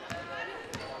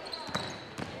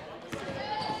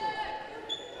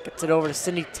 Gets it over to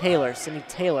Sydney Taylor. Sydney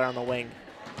Taylor on the wing.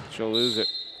 She'll lose it.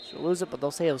 She'll lose it, but they'll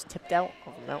say it was tipped out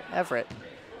of Mount Everett.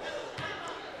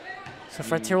 So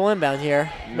Frontier will inbound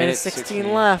here. Minute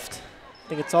 16 left. I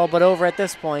think it's all but over at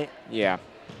this point. Yeah.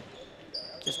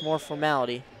 Just more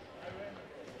formality.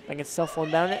 Megan Self will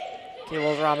inbound it. Katie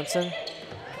Wells-Robinson.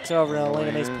 Kicks it over to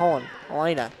Elena Mays-Pullen.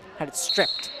 Elena had it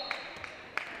stripped.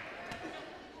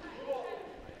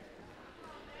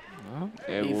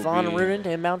 Yvonne Rudin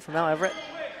to inbound from Mount Everett.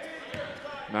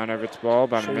 Mount Everett's ball,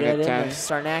 about a minute 10.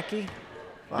 Sarnacki.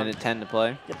 Minute 10 to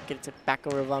play. Yep, gets it back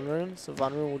over to Von Rudin. So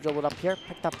Von Rudin will dribble it up here.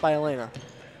 Picked up by Elena.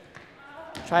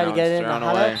 Try to get it in the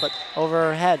Hana, but over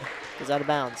her head. Goes out of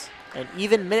bounds. An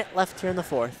even minute left here in the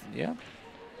fourth. Yeah.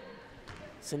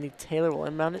 Sydney Taylor will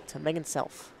inbound it to Megan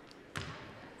Self.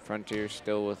 Frontier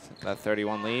still with that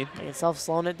 31 lead. Megan Self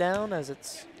slowing it down as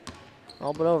it's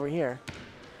all but over here.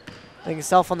 Megan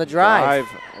Self on the drive.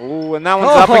 Ooh, and that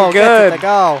one's up and good. Gets it to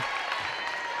go.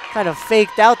 Kind of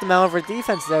faked out the Mount Everett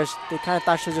defense there. They kind of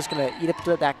thought she was just going to eat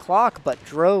up that clock, but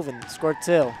drove and scored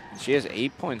 2. She has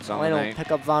 8 points on the night. night.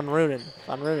 Pick up Von Rudin.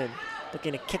 Von Rudin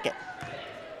looking to kick it.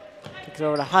 Kicks it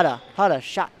over to Hutta. Hutta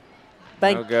shot.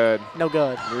 Bang. No good. No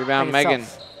good. Rebound Megan.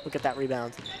 Look at that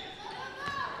rebound.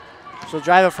 She'll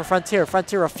drive it for Frontier.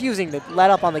 Frontier refusing to let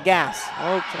up on the gas.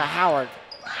 Oh, to Howard.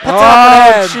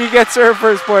 She gets her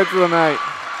first point of the night.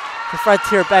 The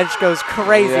Frontier bench goes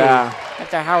crazy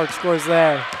after Howard scores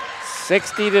there.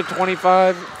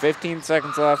 60-25, 15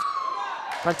 seconds left.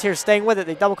 Frontier staying with it.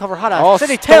 They double cover Hutta. Oh,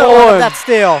 Sydney Taylor with that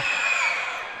steal.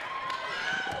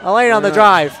 Elaine on the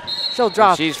drive. She'll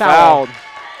drop. She's fouled.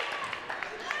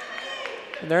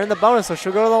 And they're in the bonus, so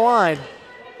she'll go to the line.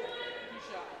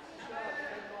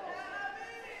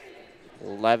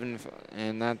 11,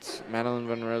 and that's Madeline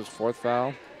Monroe's 4th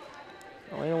foul.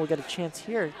 Elena will get a chance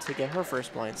here to get her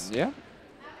first points. Yeah.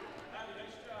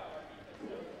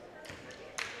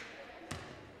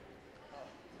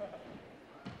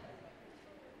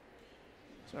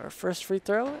 So our first free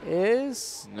throw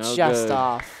is just good.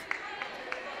 Off.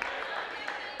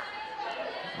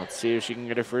 Let's see if she can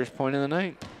get her first point of the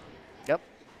night. Yep.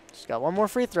 She's got one more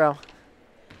free throw.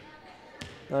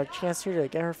 Another chance here to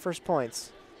get her first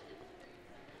points.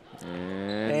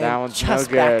 And that one's just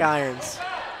no good. Back irons.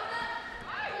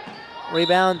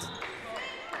 Rebound.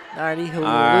 Nardi who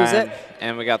will lose it.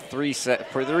 And we got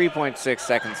 3.6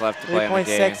 seconds left to play in the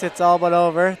game. 3.6, it's all but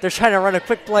over. They're trying to run a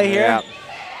quick play here.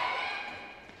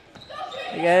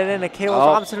 They get it in to Katie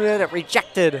Wells-Robinson with it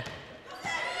rejected.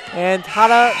 And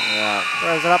Hana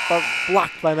throws it up, but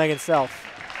blocked by Megan Self.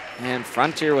 And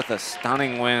Frontier with a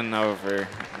stunning win over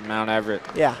Mount Everett.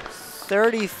 Yeah,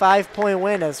 35-point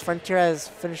win as Frontier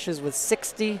finishes with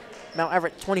 60. Mount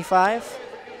Everett 25.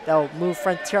 That'll move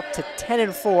Frontier up to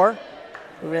 10-4.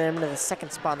 Moving them into the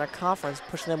second spot in their conference,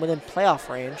 pushing them within playoff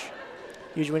range.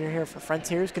 Huge winner here for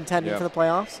Frontiers, contending for the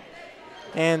playoffs.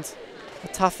 And a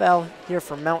tough L here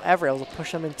for Mount Everett will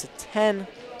push them into 10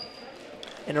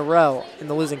 in a row in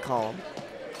the losing column.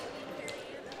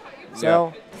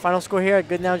 So, final score here at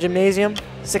Goodnow Gymnasium,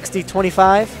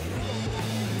 60-25.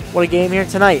 What a game here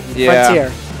tonight,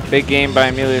 Frontier. Big game by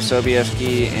Amelia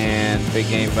Sobieski and big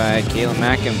game by Caitlin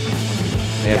Mackin.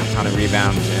 They had a ton of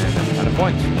rebounds and a ton of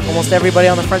points. Almost everybody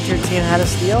on the Frontier team had a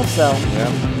steal, so.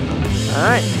 All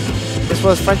right. This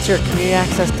was Frontier Community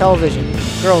Access Television,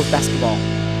 girls basketball.